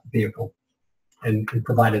taken off the vehicle and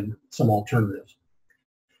provided some alternatives.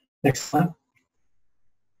 Next slide.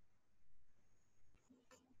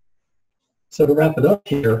 So to wrap it up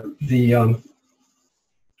here, the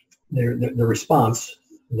response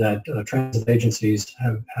that transit agencies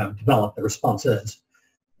have developed, the response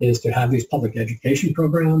is to have these public education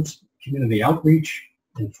programs, community outreach,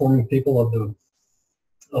 informing people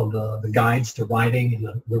of the guides to riding and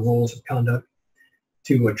the rules of conduct,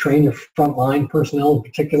 to train your frontline personnel in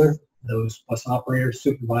particular, those bus operators,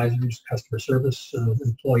 supervisors, customer service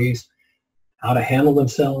employees, how to handle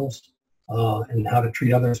themselves, and how to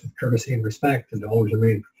treat others with courtesy and respect, and to always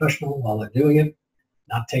remain professional while they're doing it,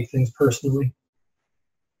 not take things personally.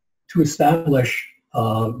 To establish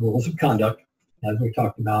rules of conduct, as we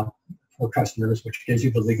talked about, for customers, which gives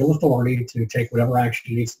you the legal authority to take whatever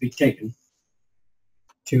action needs to be taken.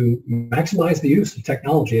 To maximize the use of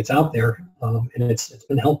technology, it's out there, and it's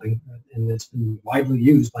been helping, and it's been widely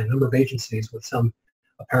used by a number of agencies with some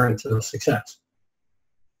apparent success.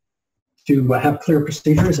 To have clear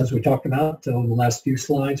procedures, as we talked about on the last few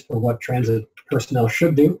slides, for what transit personnel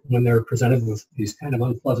should do when they're presented with these kind of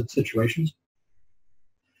unpleasant situations.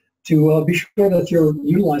 To be sure that you're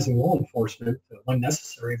utilizing law enforcement when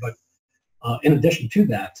necessary, but in addition to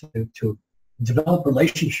that, to develop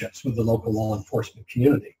relationships with the local law enforcement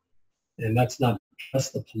community. And that's not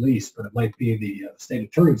just the police, but it might be the state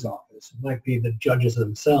attorney's office. It might be the judges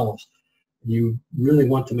themselves. You really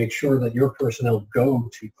want to make sure that your personnel go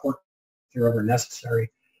to court wherever necessary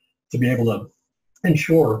to be able to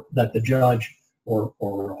ensure that the judge or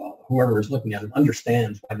whoever is looking at it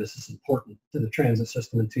understands why this is important to the transit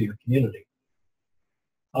system and to your community.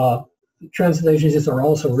 Transit agencies are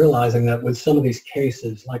also realizing that with some of these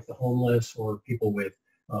cases, like the homeless or people with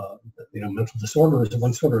mental disorders of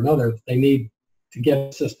one sort or another, they need to get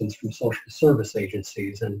assistance from social service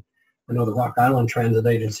agencies. And I know the Rock Island Transit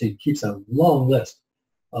Agency keeps a long list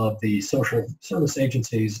of the social service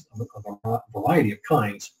agencies of a variety of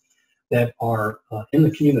kinds that are in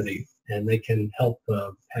the community, and they can help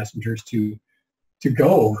passengers to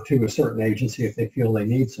go to a certain agency if they feel they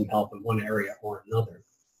need some help in one area or another.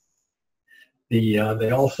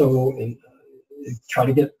 They also try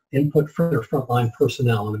to get input from their frontline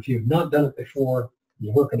personnel, and if you've not done it before,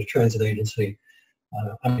 you work at a transit agency.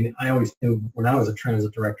 I always knew when I was a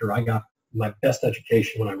transit director, I got my best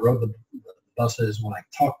education when I rode the buses, when I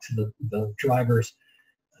talked to the drivers.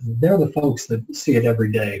 They're the folks that see it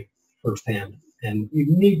every day firsthand, and you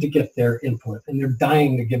need to get their input, and they're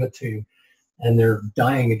dying to give it to you, and they're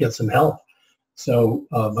dying to get some help. So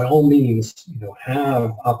by all means,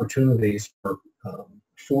 have opportunities for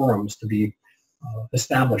forums to be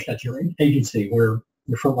established at your agency where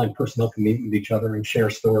your frontline personnel can meet with each other and share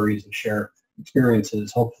stories and share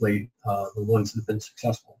experiences, hopefully the ones that have been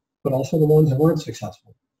successful, but also the ones that weren't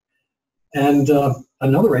successful. And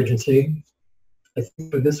another agency, I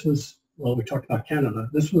think this was, well, we talked about Canada.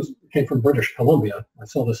 This came from British Columbia. I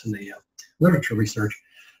saw this in the literature research.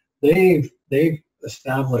 They've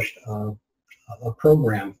established a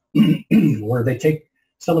program where they take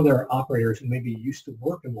some of their operators who maybe used to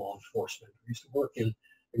work in law enforcement, used to work in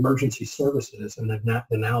emergency services, and they're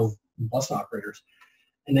now bus operators,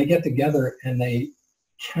 and they get together and they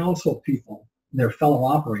counsel people, their fellow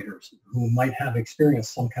operators, who might have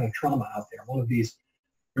experienced some kind of trauma out there, one of these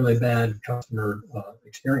really bad customer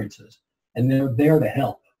experiences, and they're there to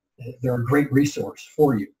help. They're a great resource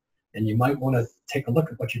for you, and you might want to take a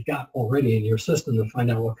look at what you've got already in your system to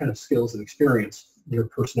find out what kind of skills and experience your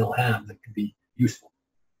personnel have that could be useful.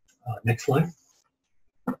 Next slide.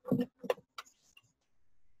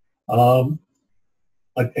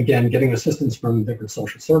 Again, getting assistance from different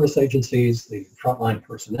social service agencies, the frontline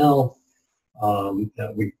personnel.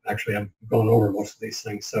 We actually have gone over most of these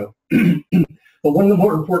things. So, but one of the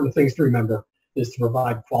more important things to remember is to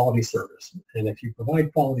provide quality service. And if you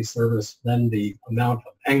provide quality service, then the amount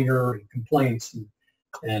of anger and complaints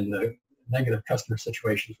and the negative customer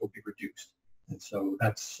situations will be reduced. And so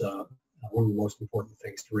that's one of the most important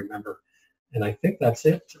things to remember. And I think that's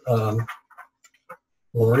it,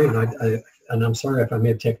 Lori. And I'm sorry if I may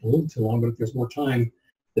have taken a little too long, but if there's more time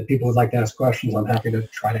that people would like to ask questions, I'm happy to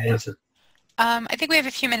try to answer. I think we have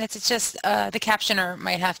a few minutes. It's just the captioner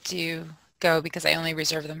might have to go because I only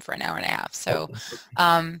reserved them for an hour and a half. So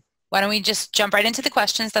why don't we just jump right into the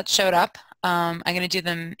questions that showed up. I'm going to do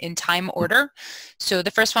them in time order. So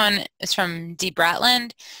the first one is from D.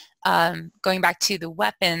 Bratland. Going back to the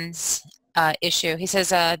weapons issue, he says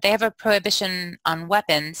they have a prohibition on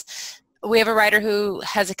weapons. We have a rider who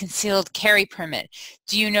has a concealed carry permit.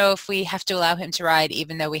 Do you know if we have to allow him to ride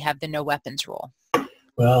even though we have the no weapons rule?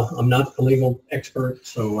 Well, I'm not a legal expert,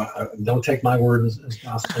 so don't take my word as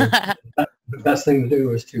gospel. The best thing to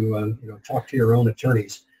do is to talk to your own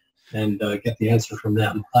attorneys and get the answer from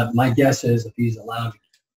them. My guess is if he's allowed to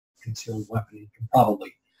conceal a weapon, he can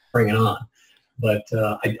probably bring it on. But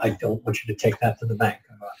I don't want you to take that to the bank.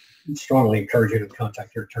 I strongly encourage you to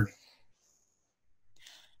contact your attorney.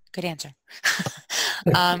 Good answer.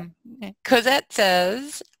 Cosette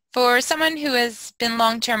says, for someone who has been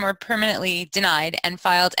long-term or permanently denied and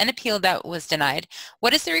filed an appeal that was denied,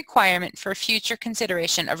 what is the requirement for future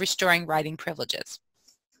consideration of restoring riding privileges?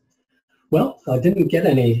 Well, I didn't get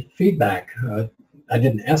any feedback. I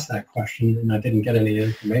didn't ask that question, and I didn't get any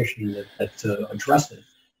information that addressed it.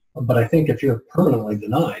 But I think if you're permanently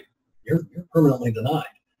denied, you're permanently denied.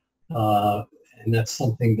 And that's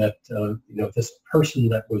something that, this person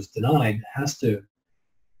that was denied has to,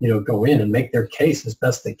 go in and make their case as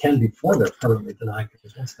best they can before they're permanently denied,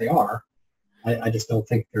 because once they are, I just don't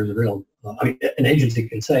think there's a real, an agency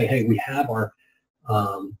can say, hey, we have our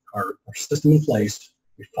system in place,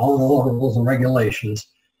 we followed all our rules and regulations,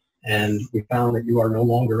 and we found that you are no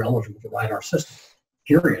longer eligible to ride our system,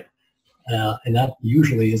 period. And that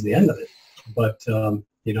usually is the end of it. But,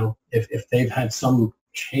 if they've had some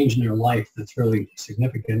change in their life that's really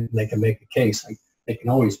significant, they can make a case. They can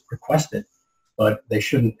always request it, but they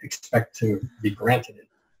shouldn't expect to be granted it.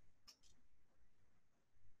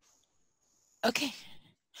 Okay.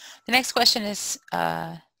 The next question is,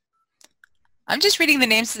 I'm just reading the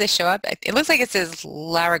names as they show up. It looks like it says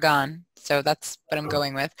Laragon, so that's what I'm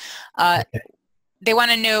going with. Okay. They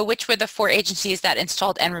want to know which were the 4 agencies that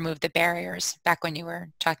installed and removed the barriers back when you were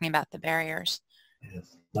talking about the barriers.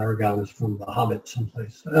 Yes. Laragon is from The Hobbit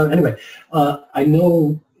someplace. Anyway, I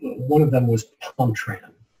know one of them was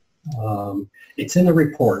Palmtran. It's in the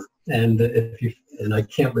report, and and I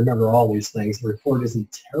can't remember all these things. The report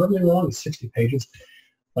isn't terribly long; it's 60 pages,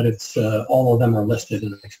 but it's all of them are listed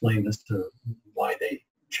and explained as to why they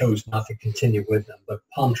chose not to continue with them. But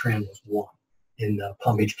Palmtran was one in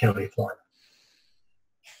Palm Beach County, Florida.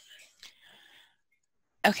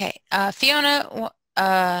 Okay, Fiona.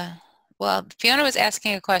 Well, Fiona was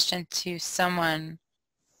asking a question to someone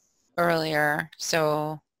earlier,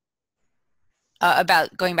 so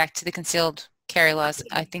about going back to the concealed carry laws.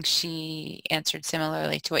 I think she answered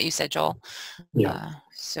similarly to what you said, Joel. Yeah.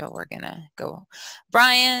 So we're gonna go.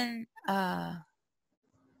 Brian.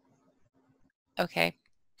 Okay,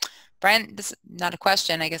 Brian. This is not a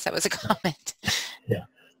question. I guess that was a comment. Yeah.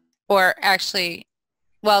 Or actually,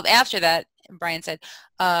 well, after that, Brian said,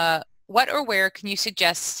 what or where can you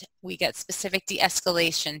suggest we get specific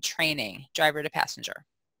de-escalation training, driver to passenger?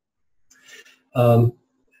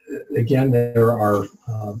 Again, there are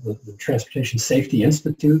the Transportation Safety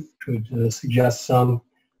Institute could suggest some.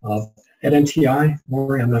 At NTI,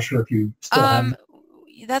 Lori, I'm not sure if you still have.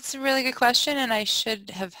 That's a really good question, and I should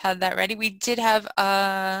have had that ready. We did have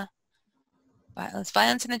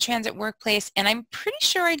Violence in the transit workplace, and I'm pretty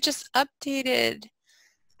sure I just updated.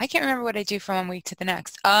 I can't remember what I do from one week to the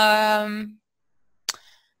next.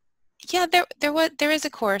 Yeah, there is a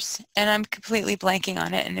course, and I'm completely blanking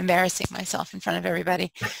on it and embarrassing myself in front of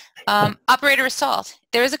everybody. Operator assault.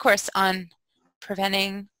 There is a course on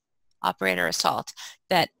preventing operator assault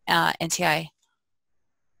that NTI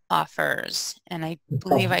offers, and I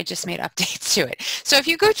believe I just made updates to it. So if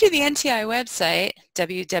you go to the NTI website,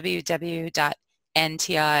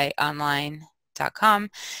 www.ntionline.com,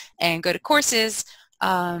 and go to courses,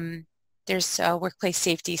 there's a workplace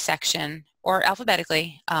safety section, or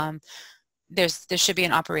alphabetically, there should be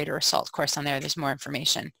an operator assault course on there. There's more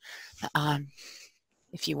information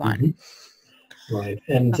if you want. Mm-hmm. Right,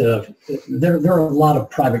 and there are a lot of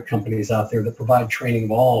private companies out there that provide training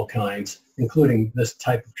of all kinds, including this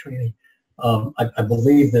type of training. I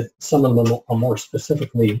believe that some of them are more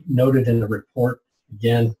specifically noted in the report.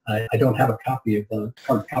 Again, I don't have a copy of the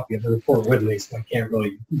hard copy of the report with me, so I can't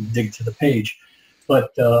really dig to the page.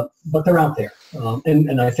 But they're out there,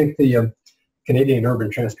 and I think the Canadian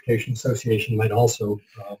Urban Transportation Association might also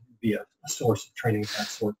be a source of training of that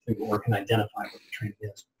sort too, or can identify what the training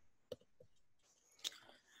is.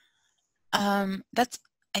 I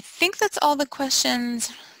think that's all the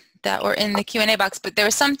questions that were in the Q&A box, but there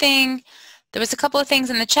was a couple of things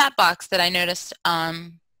in the chat box that I noticed.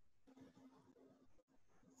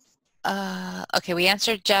 Okay, we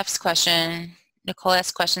answered Jeff's question. Nicole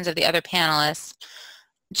asked questions of the other panelists.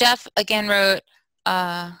 Jeff again wrote,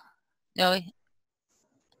 no,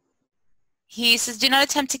 he says, do not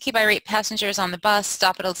attempt to keep irate passengers on the bus,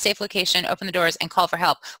 stop at a safe location, open the doors, and call for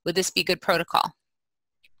help. Would this be good protocol?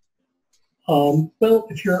 Well,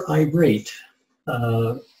 if you're irate,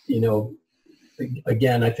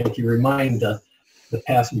 again, I think you remind the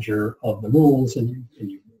passenger of the rules, and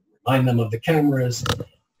you remind them of the cameras,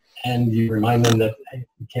 and you remind them that hey,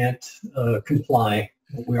 you can't comply.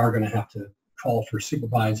 We are going to have to call for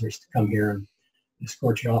supervisors to come here and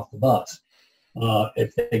escort you off the bus.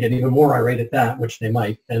 If they get even more irate at that, which they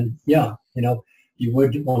might, then yeah, you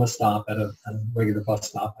would want to stop at a regular bus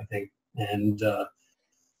stop, I think, and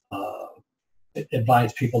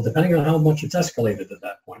advise people, depending on how much it's escalated at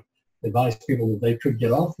that point, advise people that they could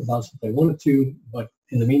get off the bus if they wanted to, but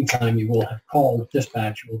in the meantime, you will have called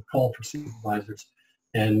dispatch, you will call for supervisors,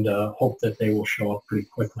 and hope that they will show up pretty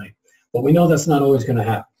quickly. But we know that's not always going to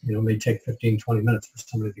happen. It may take 15, 20 minutes for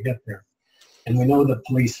somebody to get there. And we know that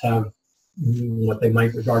police have what they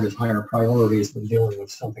might regard as higher priorities than dealing with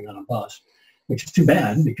something on a bus, which is too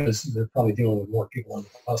bad because they're probably dealing with more people on the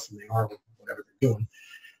bus than they are with whatever they're doing.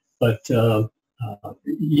 But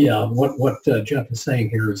yeah, what Jeff is saying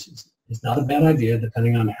here is not a bad idea,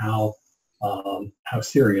 depending on how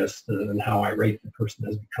serious and how irate the person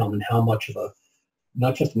has become, and how much of a,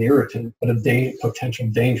 not just an irritant, but a potential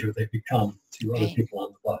danger they become to other people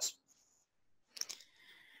on the bus.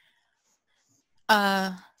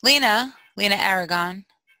 Lena Aragon,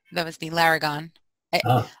 that was the Laragon.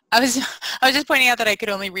 I was just pointing out that I could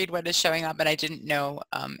only read what is showing up, but I didn't know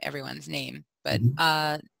everyone's name. But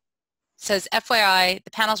says, FYI,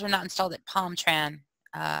 the panels were not installed at PalmTran.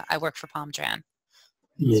 I work for PalmTran.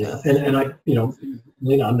 Yeah, so. and I,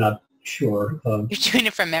 Lena, I'm not sure. You're doing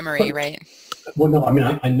it from memory, right? Well, no, I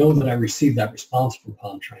mean, I know that I received that response from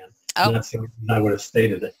PalmTran. Oh. And that's the reason I would have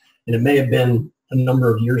stated it. And it may have been a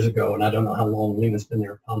number of years ago, and I don't know how long Lena's been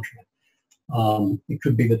there at PalmTran. It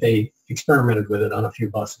could be that they experimented with it on a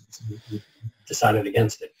few buses and decided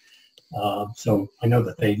against it. So I know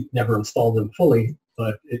that they never installed them fully,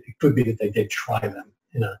 but it could be that they did try them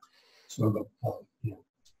in a sort of a,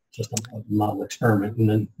 just a model experiment,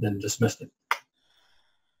 and then dismissed it.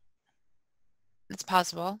 It's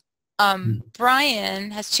possible.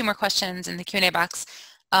 Brian has two more questions in the Q&A box.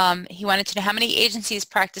 He wanted to know how many agencies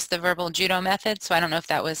practice the verbal judo method. So I don't know if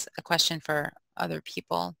that was a question for other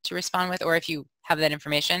people to respond with, or if you have that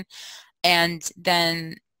information. And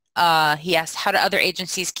then he asked, how do other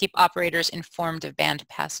agencies keep operators informed of banned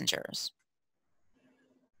passengers?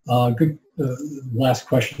 Good. Last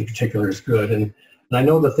question in particular is good. And I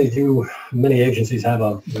know that they do, many agencies have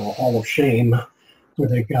a hall of shame where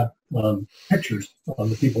they've got pictures of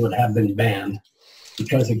the people that have been banned.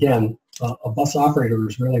 Because again, a bus operator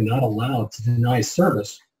is really not allowed to deny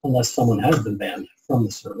service unless someone has been banned from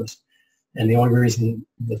the service. And the only reason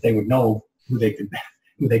that they would know who they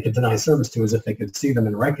could deny service to is if they could see them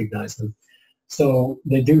and recognize them. So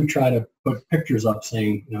they do try to put pictures up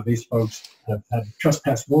saying, these folks have had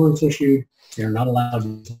trespass warrants issued. They're not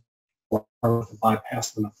allowed to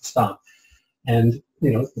bypass them at the stop. And,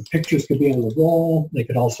 the pictures could be on the wall. They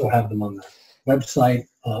could also have them on the website.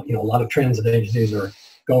 A lot of transit agencies are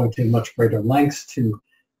going to much greater lengths to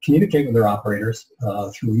communicate with their operators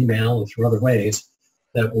through email and through other ways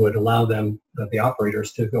that would allow them, the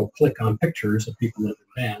operators, to go click on pictures of people that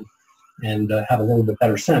are banned and have a little bit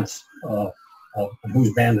better sense of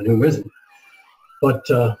who's banned and who isn't. But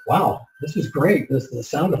wow, this is great. The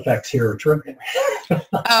sound effects here are terrific.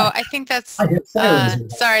 Oh, I think that's,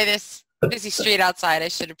 sorry, this busy street outside. I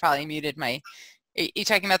should have probably muted my, are you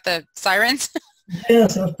talking about the sirens?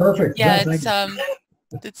 Yes, that's perfect. Yeah, it's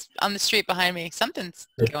on the street behind me. Something's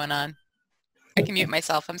going on. I can mute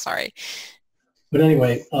myself. I'm sorry. But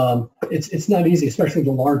anyway, it's not easy, especially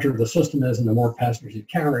the larger the system is and the more passengers you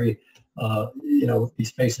carry. You know, these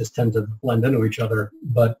spaces tend to blend into each other,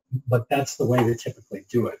 but that's the way they typically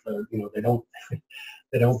do it. You know, they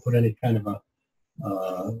don't put any kind of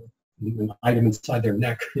an item inside their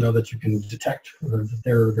neck, you know, that you can detect or that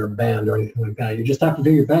they're banned or anything like that. You just have to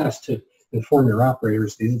do your best to inform your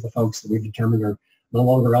operators. These are the folks that we've determined are no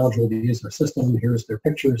longer eligible to use our system. Here's their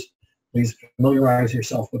pictures. Please familiarize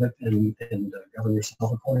yourself with it and govern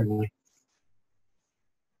yourself accordingly.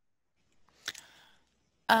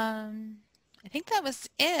 I think that was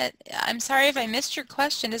it. I'm sorry if I missed your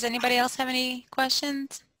question. Does anybody else have any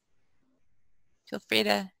questions? Feel free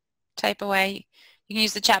to type away. You can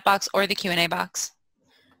use the chat box or the Q&A box.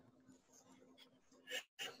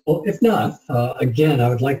 Well, if not, again, I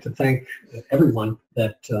would like to thank everyone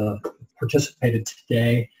that participated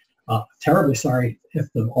today. Terribly sorry if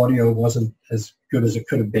the audio wasn't as good as it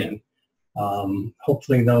could have been.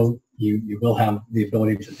 Hopefully, though, you will have the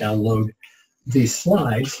ability to download these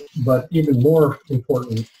slides, but even more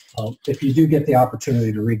important, if you do get the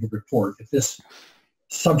opportunity to read the report, if this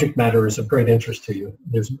subject matter is of great interest to you,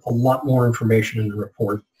 there's a lot more information in the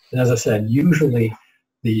report. And as I said, usually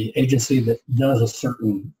the agency that does a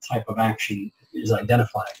certain type of action is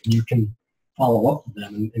identified, and you can follow up with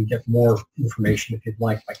them and get more information if you'd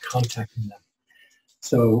like by contacting them.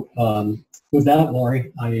 So with that,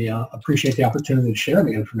 Lori, I appreciate the opportunity to share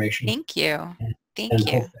the information. Thank you.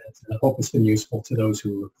 Thank you. I hope it's been useful to those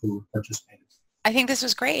who participated. I think this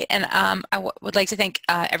was great, and I would like to thank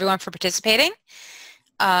everyone for participating.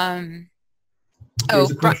 Barbara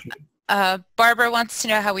wants to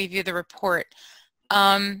know how we view the report.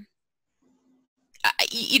 You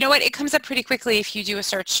know what? It comes up pretty quickly if you do a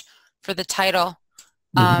search for the title,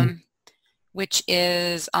 which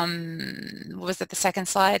is was that the second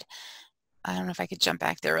slide? I don't know if I could jump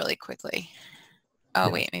back there really quickly. Oh,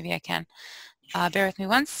 wait, maybe I can. Bear with me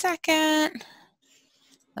one second.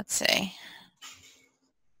 Let's see.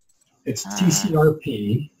 It's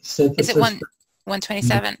TCRP Synthesis. Is it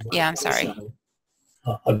 127? Yeah, I'm sorry.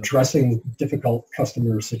 Addressing difficult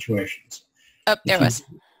customer situations. Oh, there it was.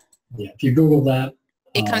 Yeah, if you Google that.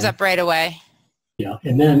 It comes up right away. Yeah,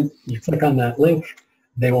 and then you click on that link.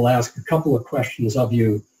 They will ask a couple of questions of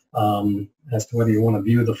you as to whether you want to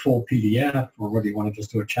view the full PDF or whether you want to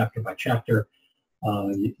just do it chapter by chapter.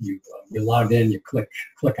 You log in, you click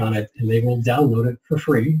on it, and they will download it for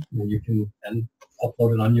free. And you can then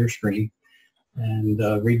upload it on your screen and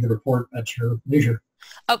read the report at your leisure.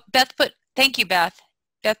 Oh, thank you, Beth.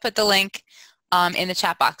 Beth put the link in the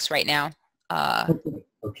chat box right now,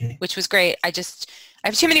 okay. Which was great. I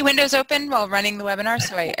have too many windows open while running the webinar,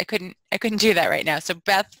 so I couldn't do that right now. So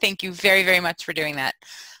Beth, thank you very, very much for doing that.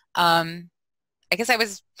 I guess I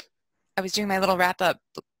was doing my little wrap up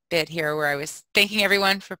bit here where I was thanking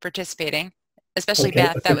everyone for participating, especially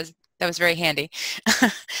Beth. Okay. That was very handy.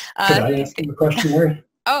 Could I ask you a question, Larry?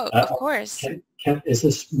 Oh, of course. Is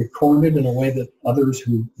this recorded in a way that others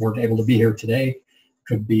who weren't able to be here today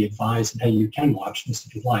could be advised that, hey, you can watch this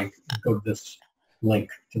if you'd like? Go to this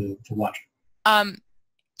link to watch it.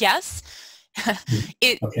 Yes.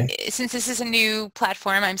 Since this is a new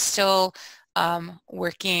platform, I'm still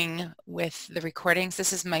working with the recordings.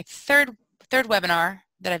 This is my third webinar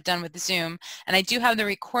that I've done with Zoom, and I do have the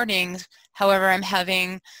recordings. However, I'm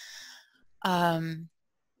having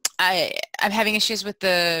I'm having issues with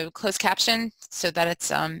the closed caption so that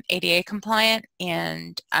it's ADA compliant,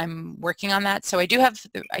 and I'm working on that. So I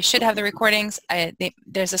should have the recordings.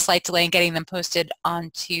 There's a slight delay in getting them posted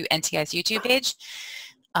onto NTI's YouTube page.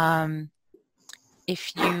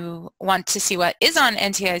 If you want to see what is on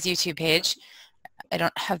NTI's YouTube page, I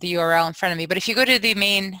don't have the URL in front of me, but if you go to the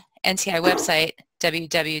main NTI website,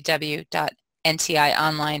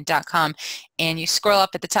 www.ntionline.com, and you scroll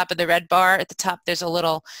up at the top of the red bar, at the top there's a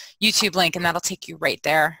little YouTube link, and that'll take you right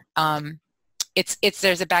there.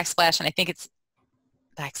 There's a backslash, and I think it's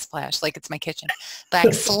backsplash, like it's my kitchen,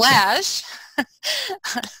 backslash,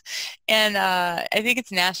 and I think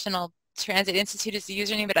it's National Transit Institute is the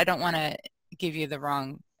username, but I don't want to give you the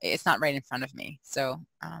wrong, it's not right in front of me. So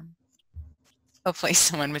hopefully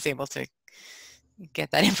someone was able to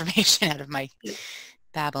get that information out of my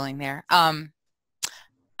babbling there.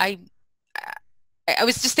 I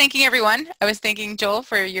was just thanking everyone. I was thanking Joel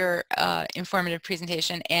for your informative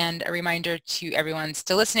presentation, and a reminder to everyone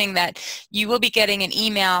still listening that you will be getting an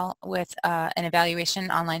email with an evaluation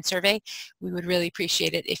online survey. We would really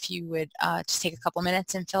appreciate it if you would just take a couple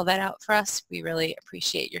minutes and fill that out for us. We really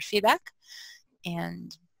appreciate your feedback.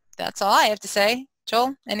 And that's all I have to say.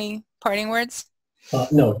 Joel, any parting words?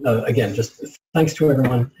 No, again, just thanks to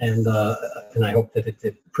everyone, and I hope that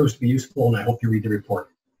it proves to be useful, and I hope you read the report.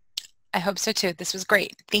 I hope so too. This was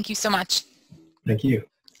great. Thank you so much. Thank you.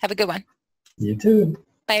 Have a good one. You too.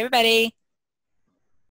 Bye, everybody.